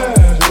handle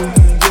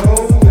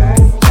it.